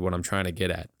actually what I'm trying to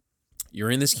get at. You're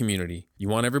in this community. You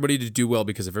want everybody to do well,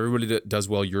 because if everybody does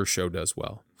well, your show does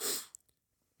well.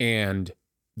 And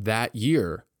that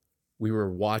year we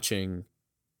were watching,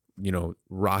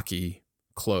 Rocky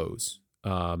close,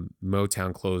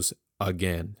 Motown close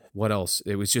again. What else?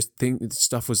 It was just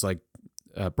stuff was like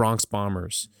Bronx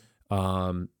Bombers.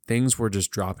 Things were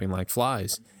just dropping like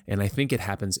flies. And I think it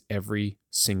happens every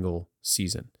single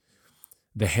season.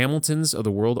 The Hamiltons of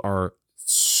the world are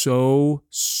so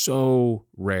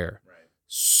rare. Right.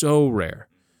 So rare.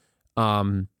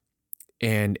 And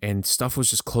stuff was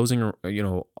just closing,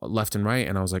 left and right.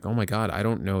 And I was like, oh my God, I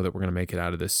don't know that we're going to make it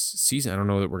out of this season. I don't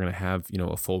know that we're going to have,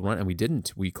 a full run. And we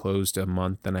didn't. We closed a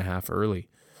month and a half early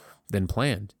than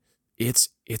planned.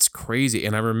 It's crazy.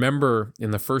 And I remember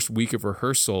in the first week of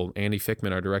rehearsal, Andy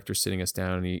Fickman, our director, sitting us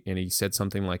down, and he said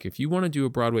something like, if you want to do a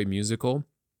Broadway musical,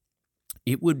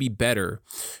 it would be better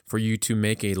for you to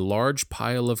make a large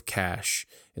pile of cash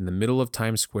in the middle of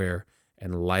Times Square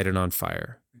and light it on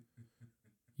fire.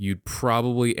 You'd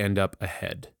probably end up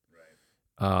ahead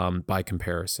by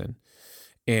comparison.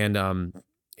 And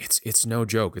it's no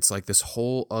joke. It's like this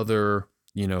whole other,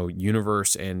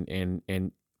 universe, and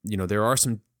there are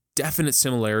some definite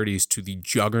similarities to the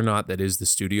juggernaut that is the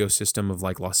studio system of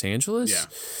like Los Angeles. Yeah.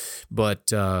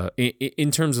 But in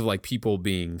terms of like people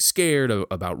being scared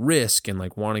about risk and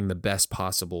like wanting the best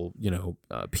possible,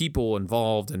 people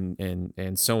involved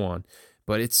and so on.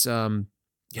 But it's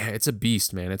it's a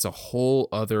beast, man. It's a whole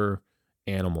other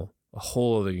animal, a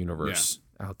whole other universe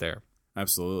out there.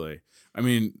 Absolutely. I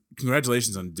mean,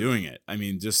 congratulations on doing it. I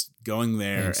mean, just going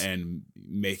there Thanks. And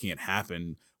making it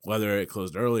happen, whether it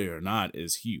closed early or not,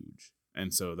 is huge.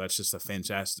 And so that's just a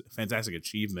fantastic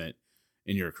achievement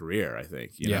in your career, I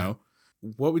think. You know,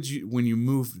 what would you, when you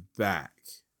moved back,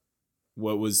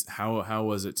 what was, how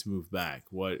was it to move back?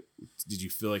 What did you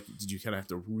feel like, did you kind of have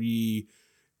to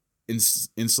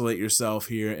insulate yourself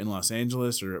here in Los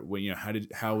Angeles, or when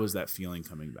how was that feeling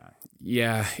coming back?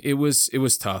 Yeah, it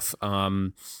was tough.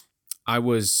 I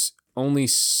was only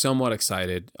somewhat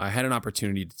excited. I had an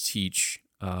opportunity to teach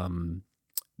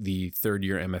the third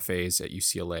year MFAs at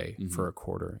UCLA for a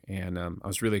quarter, and I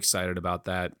was really excited about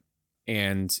that.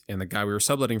 And the guy we were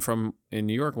subletting from in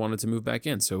New York wanted to move back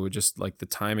in, so it just like the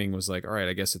timing was like, all right,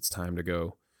 I guess it's time to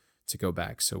go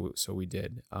back. So we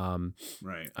did.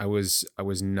 Right. I was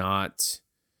not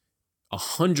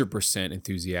 100%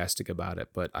 enthusiastic about it,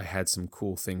 but I had some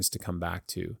cool things to come back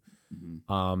to.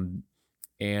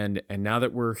 And now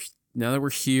that we're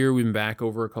here, we've been back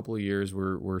over a couple of years.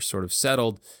 We're sort of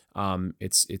settled.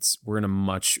 We're in a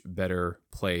much better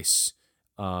place.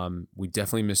 We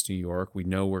definitely miss New York. We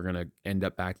know we're gonna end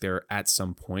up back there at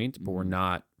some point, but we're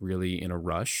not really in a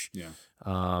rush. Yeah.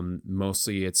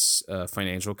 Mostly it's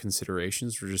financial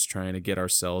considerations. We're just trying to get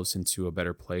ourselves into a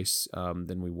better place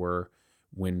than we were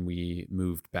when we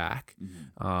moved back.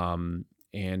 And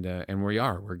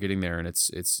we're getting there, and it's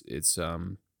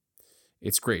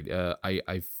great.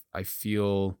 I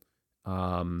feel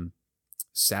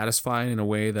satisfied in a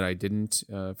way that I didn't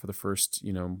for the first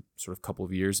sort of couple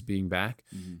of years of being back,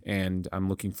 and I'm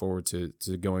looking forward to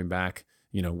going back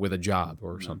with a job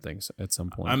or something at some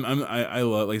point. I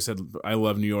love, like I said, I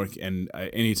love New York, and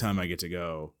anytime I get to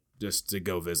go, just to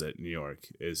go visit New York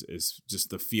is just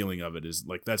the feeling of it is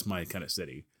like, that's my kind of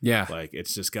city. Yeah, like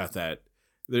it's just got that,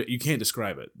 you can't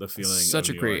describe it. The feeling, such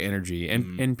a great energy,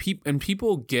 and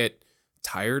people get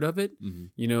tired of it.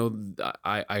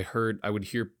 I would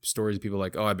hear stories of people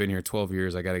like, oh, I've been here 12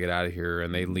 years, I got to get out of here,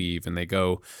 and they leave and they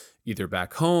go either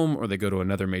back home or they go to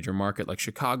another major market like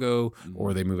Chicago,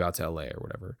 or they move out to LA or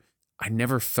whatever. I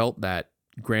never felt that.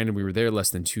 Granted, we were there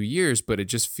less than 2 years, but it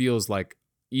just feels like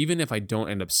even if I don't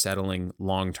end up settling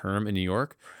long term in New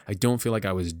York, I don't feel like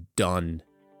I was done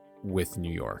with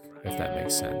New York, if that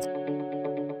makes sense.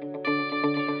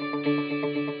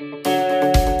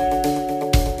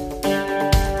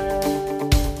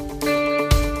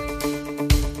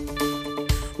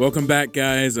 Welcome back,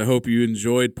 guys. I hope you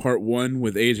enjoyed part 1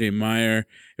 with AJ Meyer.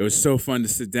 It was so fun to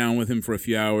sit down with him for a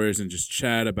few hours and just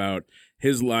chat about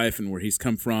his life and where he's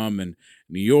come from, and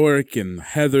New York and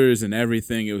Heathers and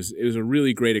everything. It was a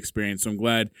really great experience. So I'm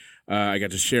glad I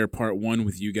got to share part 1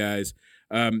 with you guys.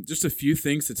 Just a few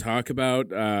things to talk about.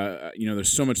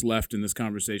 There's so much left in this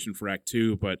conversation for Act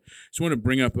 2, but just want to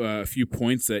bring up a few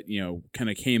points that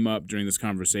kind of came up during this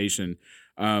conversation.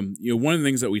 One of the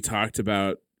things that we talked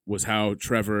about was how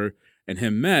Trevor and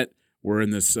him met were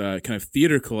in this kind of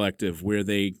theater collective where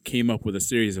they came up with a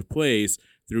series of plays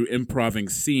through improving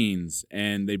scenes,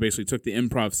 and they basically took the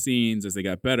improv scenes as they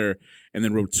got better and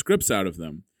then wrote scripts out of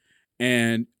them.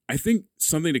 And I think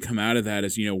something to come out of that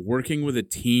is, working with a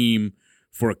team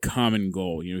for a common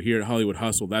goal. Here at Hollywood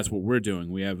Hustle, that's what we're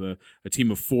doing. We have a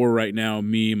team of 4 right now,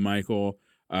 me, Michael,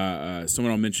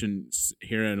 someone I'll mention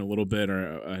here in a little bit,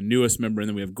 our newest member, and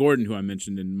then we have Gordon, who I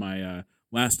mentioned in my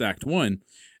last Act 1.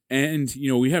 And,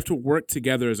 we have to work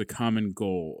together as a common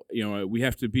goal. We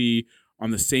have to be on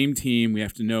the same team. We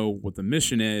have to know what the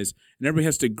mission is, and everybody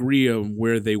has to agree on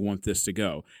where they want this to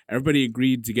go. Everybody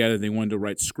agreed together they wanted to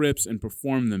write scripts and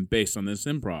perform them based on this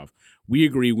improv. We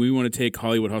agree we want to take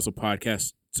Hollywood Hustle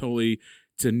Podcast totally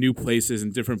to new places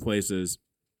and different places,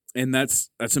 and that's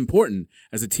important.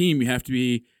 As a team, you have to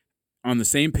be on the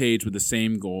same page with the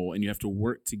same goal, and you have to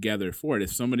work together for it.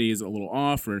 If somebody is a little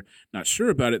off or not sure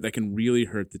about it, that can really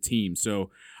hurt the team. So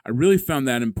I really found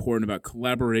that important about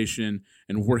collaboration,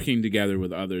 and working together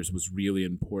with others was really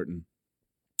important.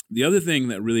 The other thing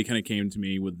that really kind of came to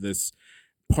me with this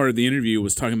part of the interview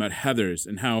was talking about Heathers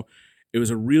and how it was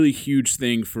a really huge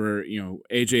thing for,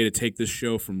 AJ to take this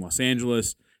show from Los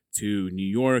Angeles to New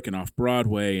York and off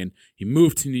Broadway. And he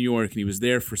moved to New York, and he was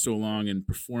there for so long and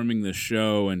performing this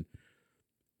show, and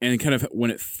kind of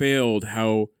when it failed,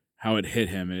 how it hit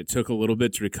him. And it took a little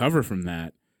bit to recover from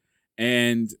that.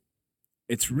 And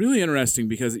it's really interesting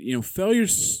because,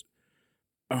 failure's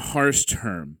a harsh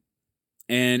term.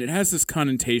 And it has this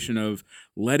connotation of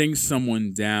letting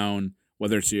someone down,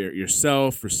 whether it's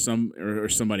yourself or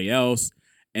somebody else,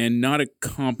 and not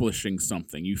accomplishing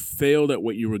something. You failed at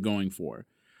what you were going for.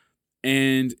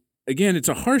 And again, it's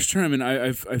a harsh term, and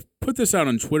I've put this out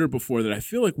on Twitter before that I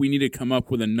feel like we need to come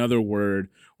up with another word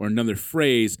or another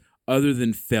phrase other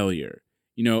than failure.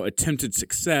 Attempted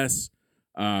success,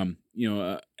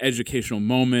 educational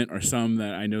moment, or some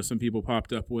that I know some people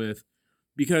popped up with,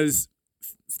 because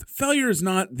failure is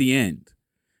not the end.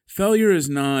 Failure is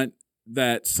not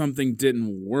that something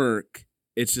didn't work.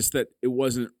 It's just that it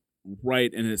wasn't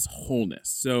right in its wholeness.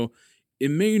 So it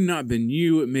may not have been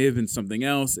you, it may have been something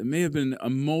else, it may have been a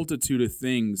multitude of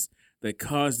things that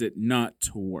caused it not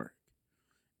to work.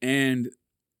 And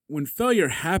when failure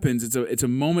happens, it's a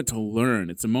moment to learn.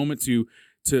 It's a moment to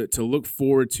look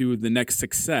forward to the next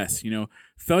success.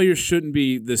 Failure shouldn't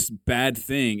be this bad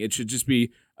thing. It should just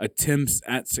be attempts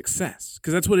at success,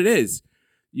 because that's what it is.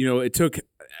 It took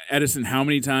Edison how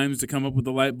many times to come up with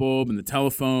the light bulb and the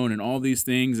telephone and all these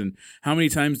things, and how many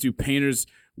times do painters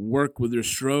work with their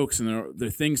strokes and their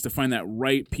things to find that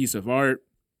right piece of art.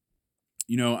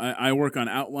 I work on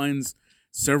outlines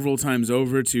several times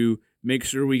over to make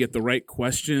sure we get the right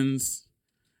questions,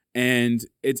 and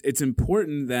it's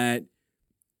important that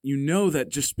that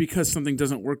just because something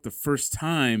doesn't work the first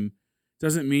time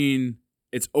doesn't mean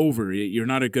it's over. You're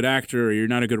not a good actor or you're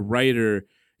not a good writer. It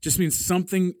just means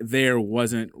something there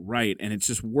wasn't right, and it's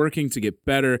just working to get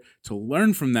better, to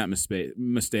learn from that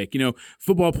mistake.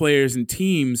 Football players and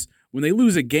teams, when they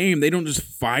lose a game, they don't just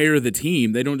fire the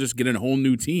team. They don't just get a whole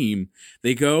new team.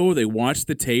 They go, they watch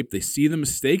the tape, they see the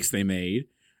mistakes they made,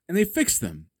 and they fix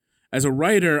them. As a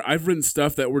writer, I've written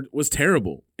stuff that was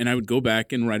terrible, and I would go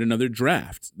back and write another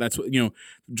draft. That's what,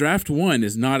 draft 1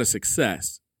 is not a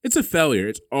success. It's a failure.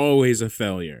 It's always a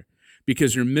failure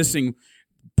because you're missing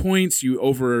points. You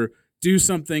overdo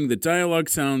something. The dialogue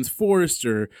sounds forced,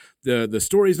 or the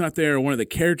story's not there, or one of the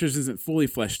characters isn't fully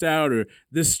fleshed out, or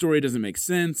this story doesn't make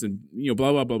sense, and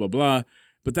blah, blah, blah, blah, blah.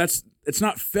 But it's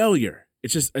not failure.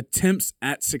 It's just attempts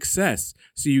at success.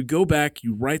 So you go back,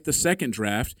 you write the second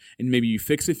draft, and maybe you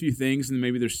fix a few things, and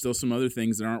maybe there's still some other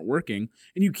things that aren't working,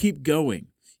 and you keep going.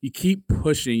 You keep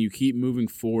pushing, you keep moving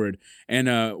forward. And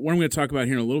what I'm going to talk about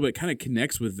here in a little bit kind of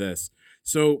connects with this.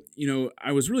 So,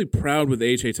 I was really proud with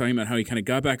AJ talking about how he kind of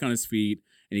got back on his feet,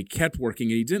 and he kept working,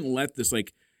 and he didn't let this,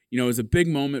 it was a big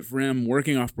moment for him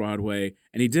working off Broadway,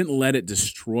 and he didn't let it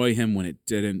destroy him when it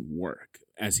didn't work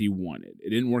as he wanted. It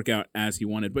didn't work out as he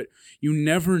wanted, but you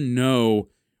never know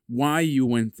why you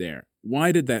went there.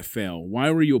 Why did that fail?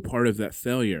 Why were you a part of that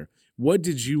failure? What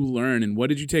did you learn, and what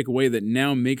did you take away that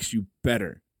now makes you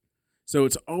better? So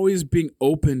it's always being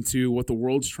open to what the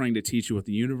world's trying to teach you, what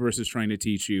the universe is trying to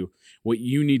teach you, what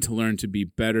you need to learn to be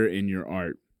better in your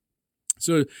art.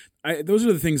 So those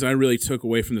are the things I really took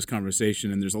away from this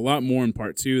conversation, and there's a lot more in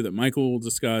part 2 that Michael will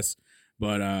discuss,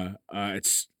 but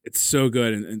it's so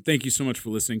good, and thank you so much for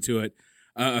listening to it.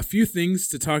 A few things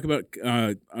to talk about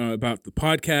the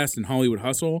podcast and Hollywood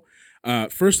Hustle.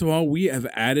 First of all, we have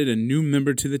added a new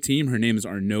member to the team. Her name is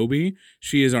Arnobi.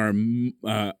 She is our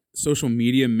social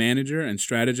media manager and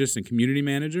strategist and community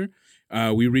manager.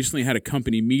 We recently had a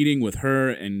company meeting with her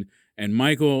and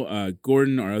Michael.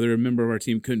 Gordon, our other member of our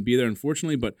team, couldn't be there,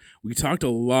 unfortunately, but we talked a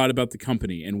lot about the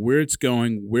company and where it's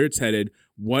going, where it's headed,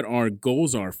 what our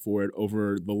goals are for it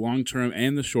over the long term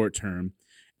and the short term,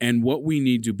 and what we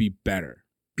need to be better.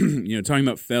 Talking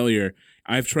about failure,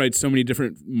 I've tried so many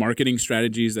different marketing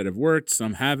strategies that have worked,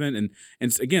 some haven't,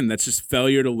 and again, that's just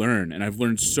failure to learn, and I've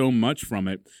learned so much from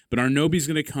it. But Arnobi's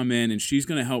going to come in, and she's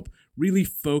going to help really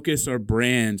focus our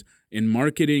brand in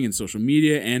marketing and social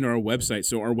media and our website.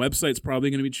 So our website's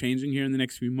probably going to be changing here in the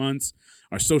next few months.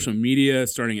 Our social media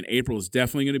starting in April is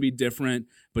definitely going to be different,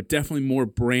 but definitely more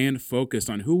brand focused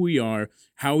on who we are,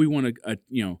 how we want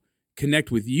to,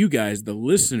 connect with you guys, the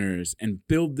listeners, and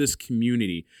build this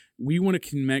community. We want to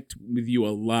connect with you a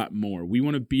lot more. We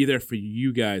want to be there for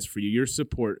you guys, for your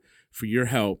support, for your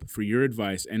help, for your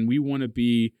advice, and we want to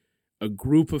be a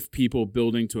group of people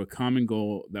building to a common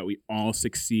goal that we all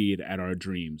succeed at our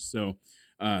dreams. So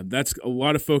that's a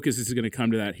lot of focus is going to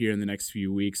come to that here in the next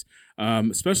few weeks,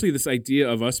 especially this idea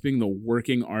of us being the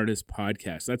Working Artist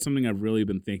Podcast. That's something I've really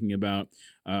been thinking about.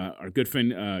 Our good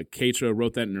friend Keitra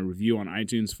wrote that in a review on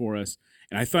iTunes for us,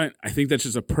 and I think that's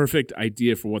just a perfect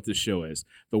idea for what this show is,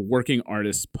 the Working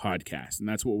Artist Podcast, and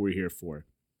that's what we're here for.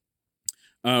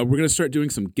 We're going to start doing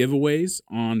some giveaways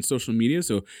on social media,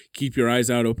 so keep your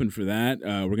eyes out open for that.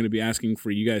 We're going to be asking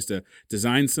for you guys to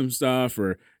design some stuff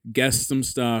or guess some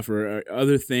stuff or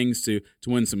other things to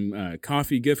win some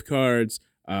coffee gift cards,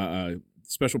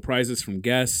 special prizes from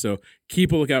guests. So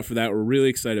keep a lookout for that. We're really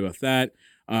excited about that.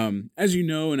 As you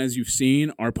know and as you've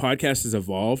seen, our podcast has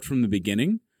evolved from the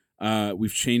beginning.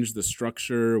 We've changed the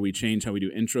structure. We changed how we do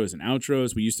intros and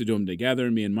outros. We used to do them together,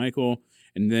 me and Michael.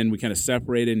 And then we kind of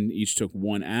separated and each took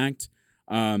one act.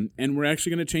 And we're actually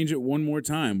going to change it one more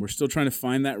time. We're still trying to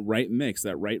find that right mix,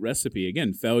 that right recipe.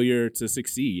 Again, failure to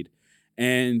succeed.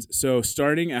 And so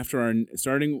starting after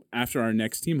our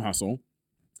next Team Hustle,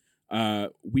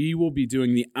 we will be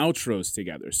doing the outros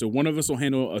together. So one of us will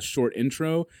handle a short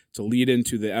intro to lead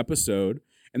into the episode.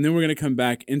 And then we're going to come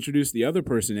back, introduce the other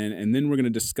person in, and then we're going to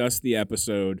discuss the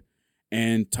episode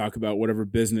and talk about whatever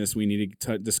business we need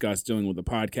to discuss dealing with the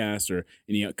podcast or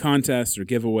any contests or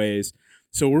giveaways.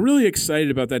 So we're really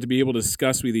excited about that, to be able to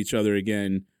discuss with each other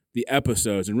again the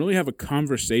episodes and really have a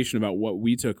conversation about what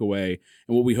we took away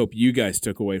and what we hope you guys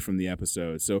took away from the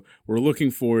episode. So we're looking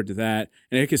forward to that.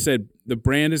 And like I said, the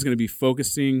brand is going to be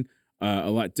focusing a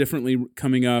lot differently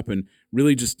coming up, and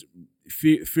really just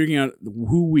figuring out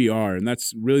who we are. And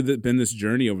that's really been this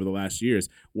journey over the last years.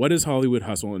 What is Hollywood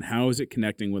Hustle and how is it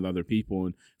connecting with other people?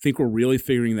 And I think we're really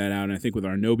figuring that out. And I think with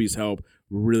our Nobi's help,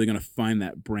 we're really going to find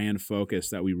that brand focus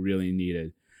that we really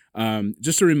needed.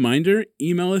 Just a reminder,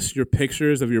 email us your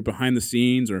pictures of your behind the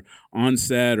scenes or on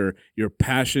set or your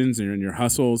passions and your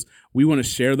hustles. We want to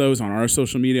share those on our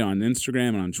social media, on Instagram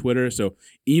and on Twitter. So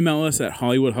email us at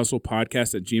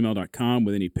hollywoodhustlepodcast@gmail.com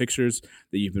with any pictures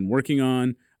that you've been working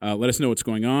on. Let us know what's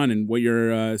going on and what your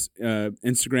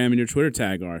Instagram and your Twitter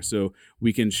tag are, so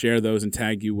we can share those and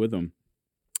tag you with them.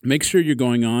 Make sure you're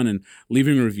going on and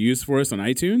leaving reviews for us on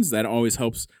iTunes. That always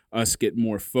helps us get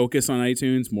more focus on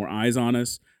iTunes, more eyes on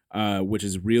us, which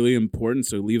is really important.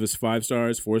 So leave us 5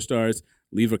 stars, 4 stars,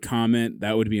 leave a comment.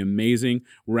 That would be amazing.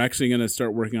 We're actually going to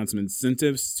start working on some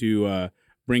incentives to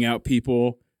bring out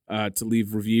people to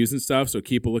leave reviews and stuff. So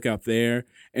keep a lookout there.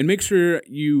 And make sure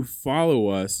you follow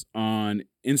us on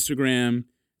Instagram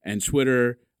and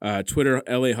Twitter. Twitter,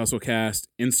 LA Hustlecast,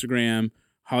 Instagram,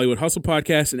 Hollywood Hustle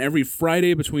Podcast. And every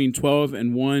Friday between 12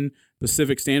 and 1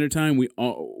 Pacific Standard Time, we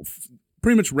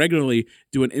pretty much regularly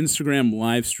do an Instagram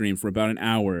live stream for about an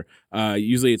hour.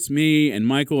 Usually it's me and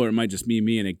Michael, or it might just be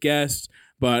me and a guest.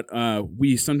 But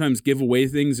we sometimes give away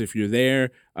things if you're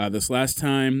there. This last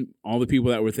time, all the people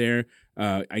that were there,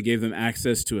 I gave them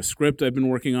access to a script I've been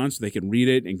working on so they could read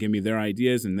it and give me their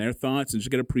ideas and their thoughts and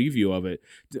just get a preview of it,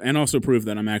 and also prove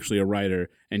that I'm actually a writer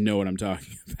and know what I'm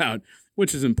talking about,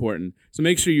 which is important. So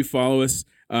make sure you follow us.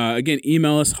 Again,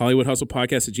 email us,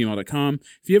 hollywoodhustlepodcast@gmail.com.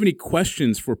 If you have any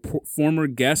questions for former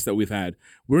guests that we've had,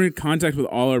 we're in contact with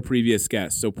all our previous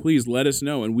guests. So please let us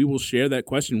know, and we will share that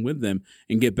question with them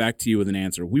and get back to you with an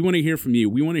answer. We want to hear from you.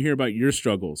 We want to hear about your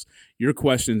struggles, your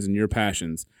questions, and your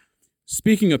passions.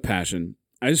 Speaking of passion,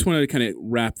 I just wanted to kind of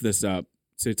wrap this up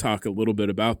to talk a little bit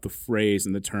about the phrase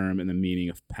and the term and the meaning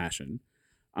of passion.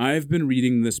 I've been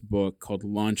reading this book called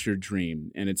Launch Your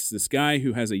Dream, and it's this guy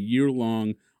who has a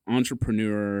year-long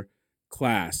entrepreneur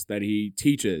class that he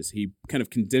teaches. He kind of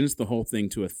condensed the whole thing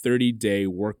to a 30-day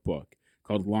workbook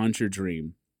called Launch Your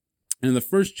Dream. And in the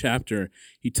first chapter,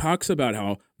 he talks about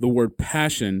how the word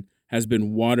passion has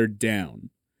been watered down,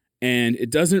 and it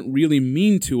doesn't really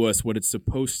mean to us what it's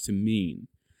supposed to mean.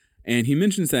 And he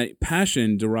mentions that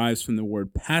passion derives from the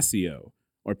word passio,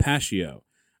 or passio,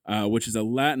 which is a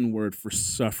Latin word for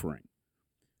suffering.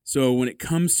 So when it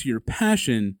comes to your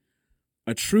passion,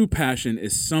 a true passion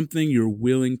is something you're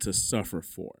willing to suffer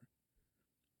for.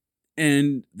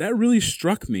 And that really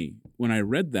struck me when I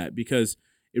read that, because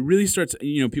it really starts,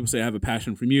 people say I have a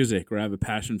passion for music or I have a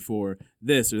passion for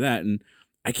this or that. And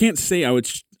I can't say I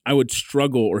would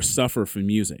struggle or suffer for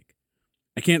music.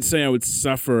 I can't say I would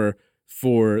suffer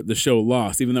for the show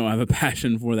Lost, even though I have a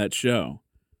passion for that show.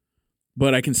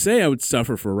 But I can say I would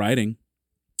suffer for writing,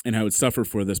 and I would suffer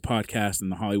for this podcast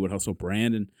and the Hollywood Hustle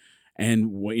brand,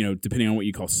 and what, depending on what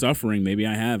you call suffering, maybe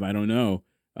I don't know,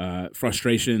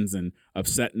 frustrations and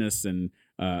upsetness and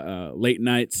late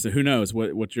nights. So who knows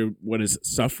what is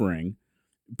suffering?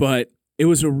 But it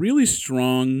was a really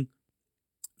strong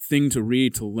thing to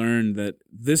read, to learn that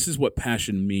this is what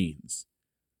passion means.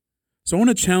 So I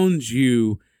want to challenge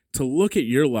you to look at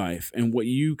your life and what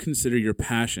you consider your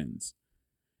passions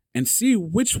and see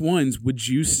which ones would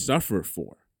you suffer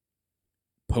for.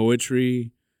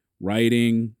 Poetry,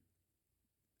 writing,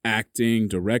 acting,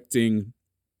 directing,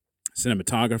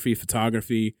 cinematography,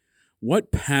 photography.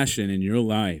 What passion in your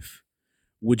life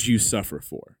would you suffer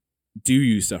for? Do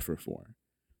you suffer for?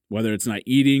 Whether it's not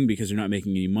eating because you're not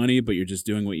making any money, but you're just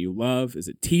doing what you love. Is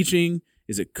it teaching?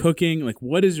 Is it cooking?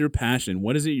 What is your passion?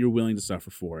 What is it you're willing to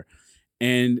suffer for?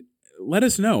 And let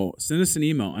us know. Send us an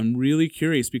email. I'm really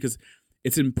curious, because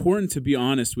it's important to be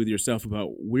honest with yourself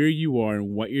about where you are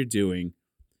and what you're doing,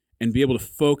 and be able to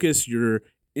focus your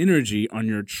energy on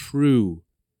your true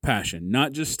passion,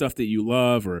 not just stuff that you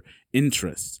love or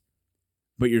interests,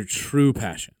 but your true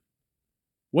passion.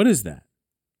 What is that?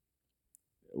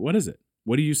 What is it?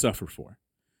 What do you suffer for?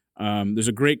 There's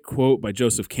a great quote by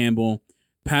Joseph Campbell.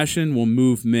 Passion will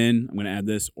move men, I'm going to add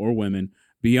this, or women,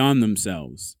 beyond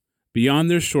themselves, beyond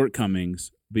their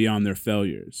shortcomings, beyond their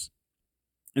failures.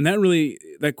 And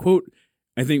that quote,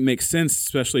 I think, makes sense,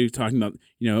 especially talking about,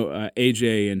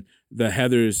 AJ and the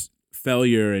Heather's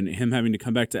failure and him having to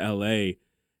come back to LA,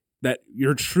 that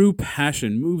your true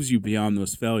passion moves you beyond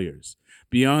those failures.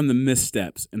 beyond the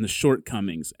missteps and the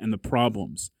shortcomings and the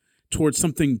problems, towards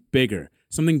something bigger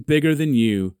than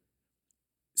you,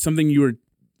 something you were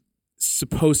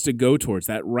supposed to go towards,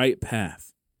 that right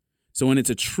path. So when it's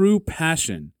a true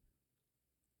passion,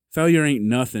 failure ain't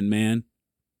nothing, man.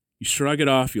 You shrug it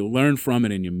off, you learn from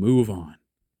it, and you move on.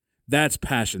 That's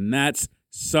passion. That's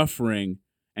suffering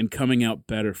and coming out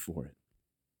better for it.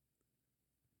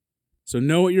 So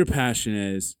know what your passion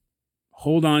is,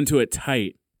 hold on to it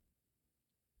tight,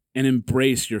 and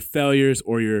embrace your failures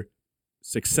or your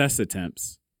success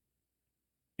attempts,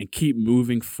 and keep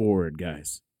moving forward,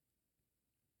 guys.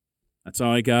 That's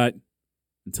all I got.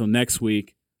 Until next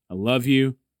week, I love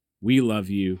you, we love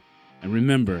you, and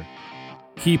remember,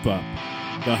 keep up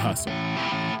the hustle.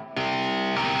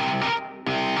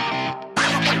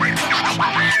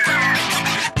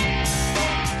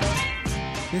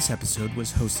 This episode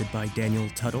was hosted by Daniel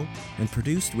Tuttle and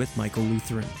produced with Michael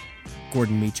Lutheran.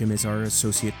 Gordon Meacham is our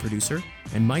associate producer,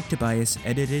 and Mike Tobias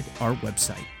edited our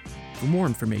website. For more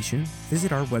information,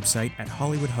 visit our website at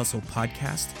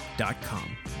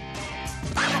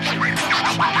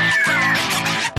hollywoodhustlepodcast.com.